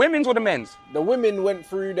 wait, women's or the men's? The women went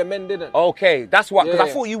through, the men didn't. Okay, that's what, because I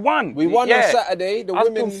thought you won. We won on Saturday. I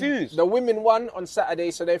was confused. The women won on Saturday,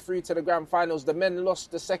 so they're through to the grand finals. The men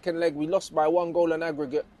lost the second leg. We lost by 1 goal on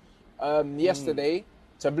aggregate yesterday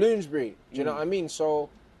to Bloomsbury. Do you know what I mean? So,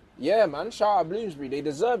 yeah, man, shout out Bloomsbury. They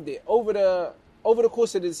deserved it. Over the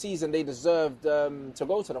course of the season, they deserved to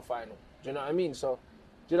go to the final. Do you know what I mean? So...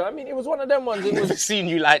 Do you know what I mean? It was one of them ones. I've never seen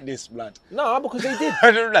you like this, blood. No, because they did.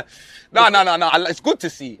 No. It's good to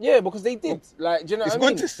see. Yeah, because they did. Like, do you know what I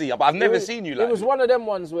mean? It's good to see, but I've never seen you like it was one of them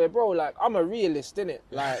ones where, bro, like, I'm a realist, innit?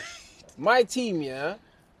 Like, my team,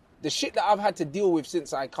 the shit that I've had to deal with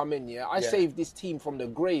since I come in, I saved this team from the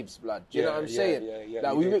graves, blood. Do you know what I'm saying?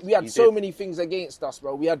 Like, we had so many things against us,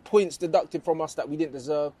 bro. We had points deducted from us that we didn't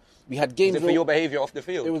deserve. We had games... Was it for your behaviour off the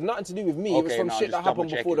field? It was nothing to do with me. It was from shit that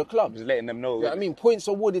happened before the club. Just letting them know. You know what I mean? Points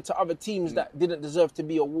awarded to other teams that didn't deserve to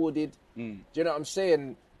be awarded. Do you know what I'm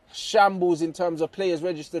saying? Shambles in terms of players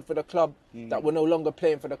registered for the club that were no longer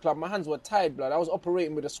playing for the club. My hands were tied, blood. I was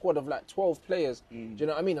operating with a squad of like 12 players. Do you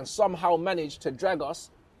know what I mean? And somehow managed to drag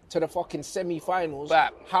us to the fucking semi-finals.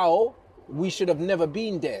 How? We should have never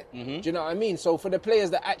been there. Do you know what I mean? So for the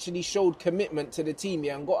players that actually showed commitment to the team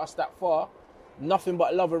and got us that far, nothing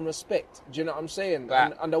but love and respect. Do you know what I'm saying?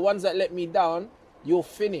 And the ones that let me down, you're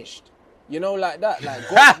finished. You know, like that. Like,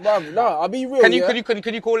 God, bruv, no, I'll be real.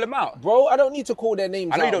 Can you call them out? Bro, I don't need to call their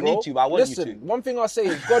names out. I know you don't need to, but I want you to. Listen, one thing I say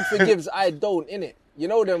is God forgives, I don't, innit? You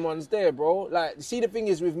know them ones there, bro. Like, see, the thing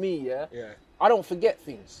is with me, I don't forget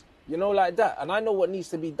things. You know, like that. And I know what needs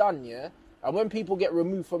to be done, And when people get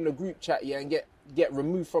removed from the group chat, and get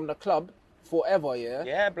removed from the club forever,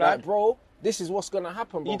 Yeah, blood. Like, bro, this is what's going to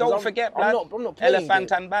happen, bro. You don't forget, blood. I'm not playing Elephant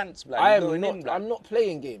games. and Bants, blood. I'm not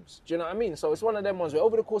playing games. Do you know what I mean? So it's one of them ones where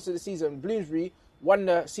over the course of the season, Bloomsbury won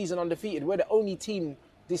the season undefeated. We're the only team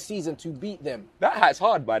this season to beat them. That hat's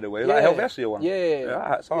hard, by the way. Like Helvetia one. Yeah, that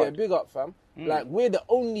hat's hard. Yeah, big up, fam. Like, we're the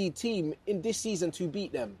only team in this season to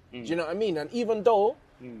beat them. Do you know what I mean? And even though,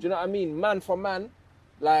 do you know what I mean, man for man,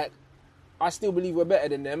 like, I still believe we're better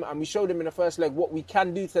than them, and we showed them in the first leg what we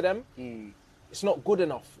can do to them. it's not good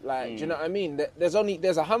enough. Like, do you know what I mean? There's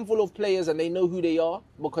a handful of players and they know who they are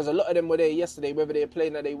because a lot of them were there yesterday, whether they were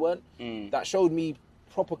playing or they weren't. That showed me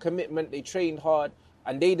proper commitment. They trained hard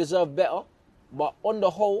and they deserve better. But on the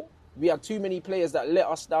whole, we had too many players that let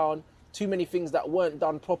us down, too many things that weren't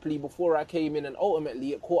done properly before I came in, and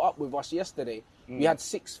ultimately it caught up with us yesterday. We had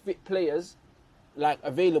 6 fit players like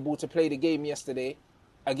available to play the game yesterday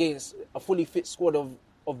against a fully fit squad of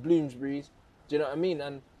Bloomsbury's. Do you know what I mean?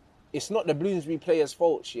 And it's not the Bloomsbury players'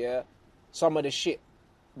 fault, yeah. Some of the shit,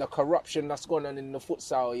 the corruption that's gone on in the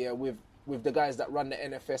futsal, yeah, with the guys that run the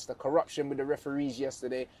NFS, the corruption with the referees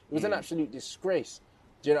yesterday. It was an absolute disgrace.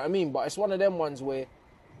 Do you know what I mean? But it's one of them ones where,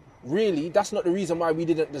 really, that's not the reason why we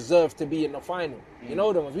didn't deserve to be in the final. You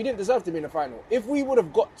know them ones? We didn't deserve to be in the final. If we would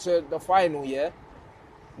have got to the final, yeah,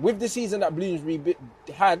 with the season that Bloomsbury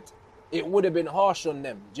had, it would have been harsh on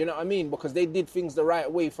them. Do you know what I mean? Because they did things the right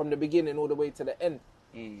way from the beginning all the way to the end.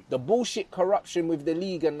 The bullshit corruption with the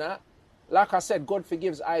league and that, like I said, God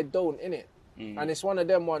forgives, I don't, innit? And it's one of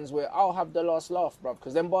them ones where I'll have the last laugh, bruv,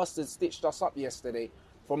 because them bastards stitched us up yesterday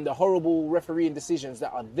from the horrible refereeing decisions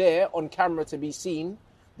that are there on camera to be seen.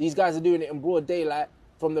 These guys are doing it in broad daylight,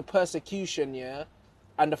 from the persecution, yeah,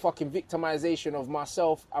 and the fucking victimization of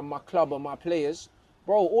myself and my club and my players.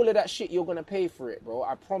 Bro, all of that shit, you're going to pay for it, bro.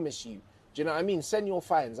 I promise you. Do you know what I mean? Send your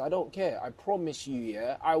fines. I don't care. I promise you,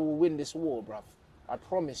 yeah, I will win this war, bruv. I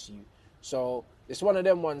promise you. So it's one of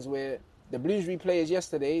them ones where the Bloomsbury players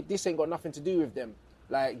yesterday, this ain't got nothing to do with them.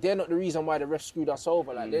 Like, they're not the reason why the ref screwed us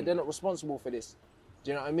over. Like, they're not responsible for this.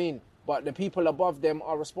 Do you know what I mean? But the people above them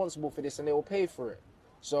are responsible for this and they will pay for it.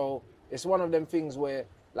 So it's one of them things where,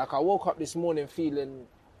 like, I woke up this morning feeling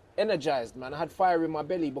energized, man. I had fire in my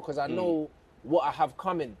belly because I know what I have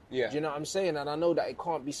coming. Yeah. Do you know what I'm saying? And I know that it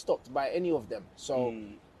can't be stopped by any of them. So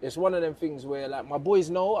it's one of them things where, like, my boys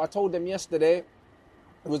know, I told them yesterday,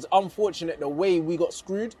 it was unfortunate the way we got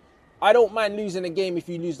screwed. I don't mind losing a game if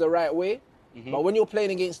you lose the right way. But when you're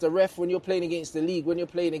playing against the ref, when you're playing against the league, when you're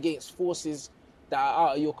playing against forces that are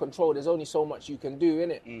out of your control, there's only so much you can do,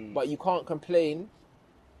 innit? But you can't complain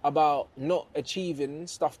about not achieving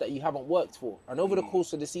stuff that you haven't worked for. And over the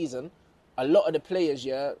course of the season, a lot of the players,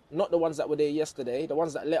 yeah, not the ones that were there yesterday, the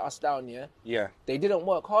ones that let us down, yeah, they didn't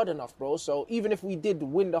work hard enough, bro. So even if we did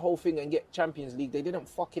win the whole thing and get Champions League, they didn't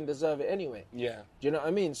fucking deserve it anyway. Yeah. Do you know what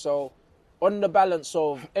I mean? So on the balance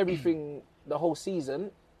of everything the whole season,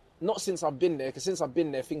 not since I've been there, because since I've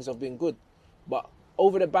been there, things have been good. But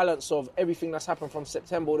over the balance of everything that's happened from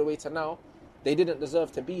September all the way to now, they didn't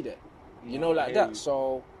deserve to be there. You know, like that.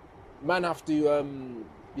 So man have to,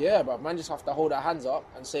 but man just have to hold our hands up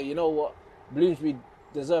and say, you know what, Bloomsbury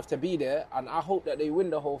deserve to be there, and I hope that they win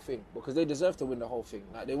the whole thing, because they deserve to win the whole thing.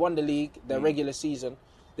 Like, they won the league, their regular season.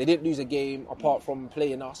 They didn't lose a game apart from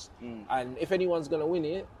playing us. And if anyone's going to win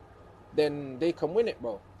it, then they can win it,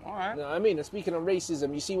 bro. All right. You know what I mean? And speaking of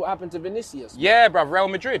racism, you see what happened to Vinicius? Yeah, bruv, Real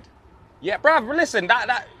Madrid. Yeah, bruv, listen,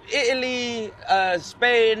 that Italy,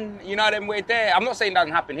 Spain, you know, them we're there. I'm not saying that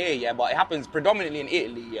doesn't happen here, yeah, but it happens predominantly in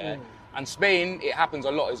Italy, yeah. And Spain, it happens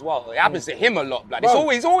a lot as well. It happens to him a lot, blood.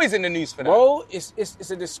 It's always in the news for that. Bro,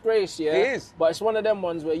 it's a disgrace, yeah. It is. But it's one of them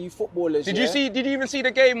ones where you footballers. Did you even see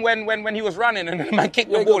the game when he was running and the man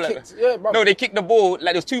kicked the ball? No, they kicked the ball,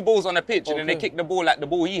 like there's 2 balls on the pitch, and then they kicked the ball like the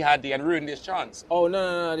ball he had and ruined his chance. Oh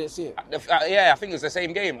no, I didn't see it. Yeah, I think it was the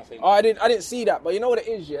same game, I think. Oh, I didn't see that, but you know what it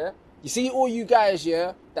is, yeah? You see all you guys,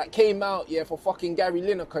 yeah, that came out, yeah, for fucking Gary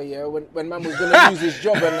Lineker, yeah, when man was going to lose his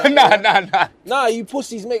job and that. Nah, you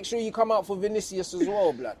pussies, make sure you come out for Vinicius as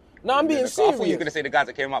well, blood. No, I'm being serious. I thought you were going to say the guys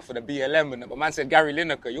that came out for the BLM, but man said Gary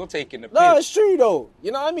Lineker, you're taking the piss. No, it's true, though.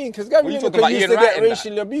 You know what I mean? Because Gary Lineker used to get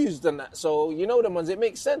racially abused and that. So, you know them ones, it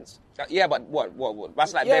makes sense. Yeah, but what?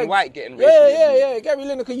 That's like Ben White getting racially abused. Yeah. Gary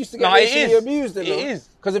Lineker used to get racially abused. It is.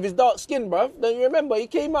 Because of his dark skin, bruv. Don't you remember? He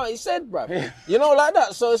came out, he said, bruv. You know, like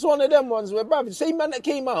that. So, it's one of them ones where, bruv, the same man that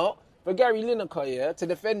came out for Gary Lineker, yeah, to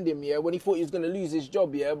defend him, yeah, when he thought he was going to lose his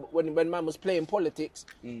job, yeah, when man was playing politics,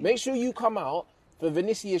 make sure you come out for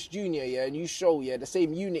Vinicius Jr., yeah, and you show, yeah, the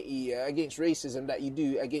same unity against racism that you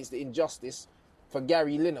do against the injustice for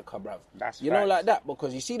Gary Lineker, bruv. That's you know, like that,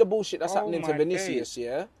 because you see the bullshit that's happening to Vinicius,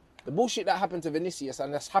 yeah? The bullshit that happened to Vinicius,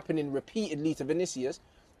 and that's happening repeatedly to Vinicius,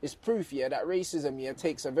 is proof, yeah, that racism, yeah,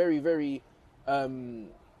 takes a very, very,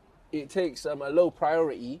 it takes a low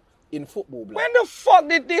priority in football, blood. When the fuck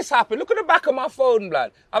did this happen? Look at the back of my phone,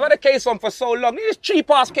 blood. I've had a case on for so long. This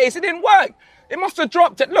cheap-ass case, it didn't work. It must have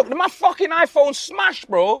dropped it. Look, my fucking iPhone smashed,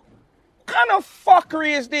 bro. What kind of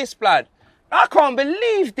fuckery is this, blood? I can't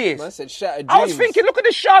believe this. Man said shattered dreams. I was thinking, look at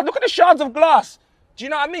the shards of glass. Do you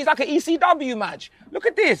know what I mean? It's like an ECW match. Look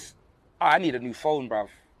at this. Oh, I need a new phone, bruv.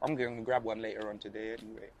 I'm going to grab one later on today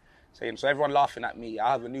anyway. Saying, so everyone laughing at me.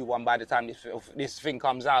 I have a new one by the time this thing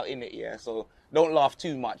comes out, innit, yeah? So don't laugh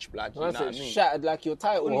too much, blood. You know what I mean? Shattered like your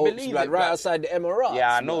title Couldn't hopes, believe blood, it, right blood. outside the Emirates.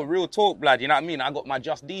 Yeah, I know, blood. real talk, blood. You know what I mean? I got my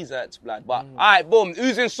Just Desserts, blood. But, all right, boom.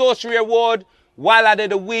 Oozing Sorcery Award, Wild Lad of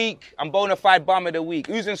the Week, and Bonafide Bum of the Week.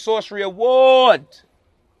 Oozing Sorcery Award.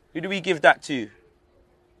 Who do we give that to?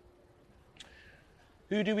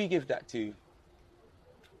 Who do we give that to?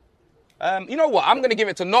 You know what? I'm going to give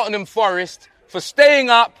it to Nottingham Forest for staying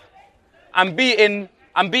up and beating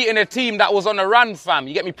a team that was on a run, fam.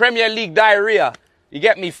 You get me? Premier League diarrhea. You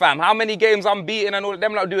get me, fam? How many games I'm beating and all of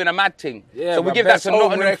them not doing a mad thing. Yeah, so we give that to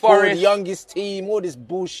Nottingham record, Forest. Youngest team, all this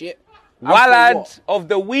bullshit. Wallad of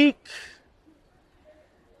the Week.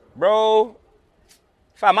 Bro.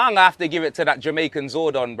 Fam, I'm going to have to give it to that Jamaican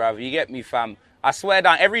Zordon, bruv. You get me, fam? I swear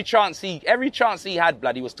down, every chance he had,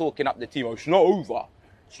 blood, he was talking up the team. Oh, it's not over.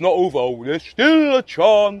 It's not over. Oh, there's still a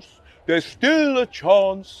chance. There's still a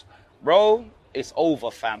chance. Bro, it's over,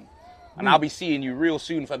 fam. And I'll be seeing you real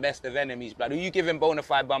soon for Best of Enemies, blood. Who you giving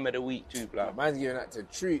Bonafide Bum of the Week to, blood? Man's giving that to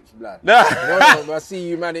Troops, blood. I see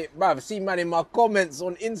you, man. In my comments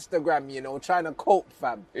on Instagram, you know, trying to cope,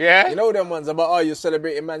 fam. Yeah? You know them ones about, oh, you're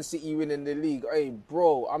celebrating Man City winning the league. Hey,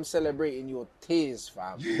 bro, I'm celebrating your tears,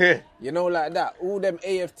 fam. You know, like that. All them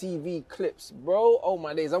AFTV clips, bro. Oh,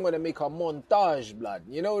 my days. I'm going to make a montage, blood.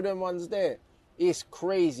 You know them ones there? It's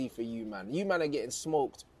crazy for you, man. You, man, are getting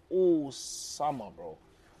smoked all summer, bro.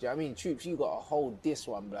 Do you know what I mean? Troops, you got to hold this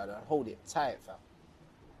one, blood, and hold it tight, fam.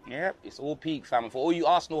 Yep, it's all peak, fam. For all you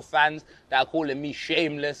Arsenal fans that are calling me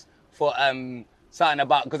shameless for something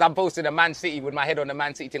about, because I'm posting a Man City with my head on the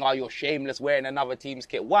Man City thing, oh, you're shameless wearing another team's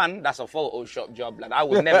kit. One, that's a Photoshop job, blood. I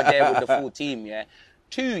was never there with the full team, yeah.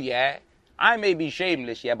 Two, yeah, I may be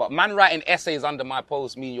shameless, yeah, but man writing essays under my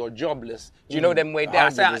post mean you're jobless. Do you know them way there? I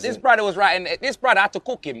said, this brother had to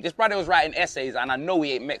cook him. This brother was writing essays, and I know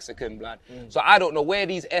he ain't Mexican, blood. So I don't know where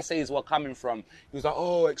these essays were coming from. He was like,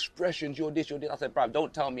 oh, expressions, you're this, you're this. I said, bruv,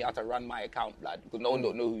 don't tell me how to run my account, blood, because no one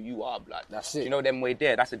don't know who you are, blood. That's it. Do you know them way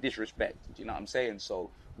there? That's a disrespect. Do you know what I'm saying? So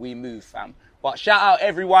we move, fam. But shout out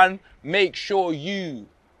everyone. Make sure you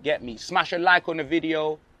get me. Smash a like on the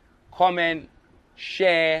video, comment,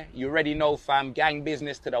 share. You already know, fam. Gang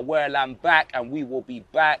business to the world. I'm back, and we will be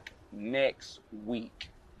back next week.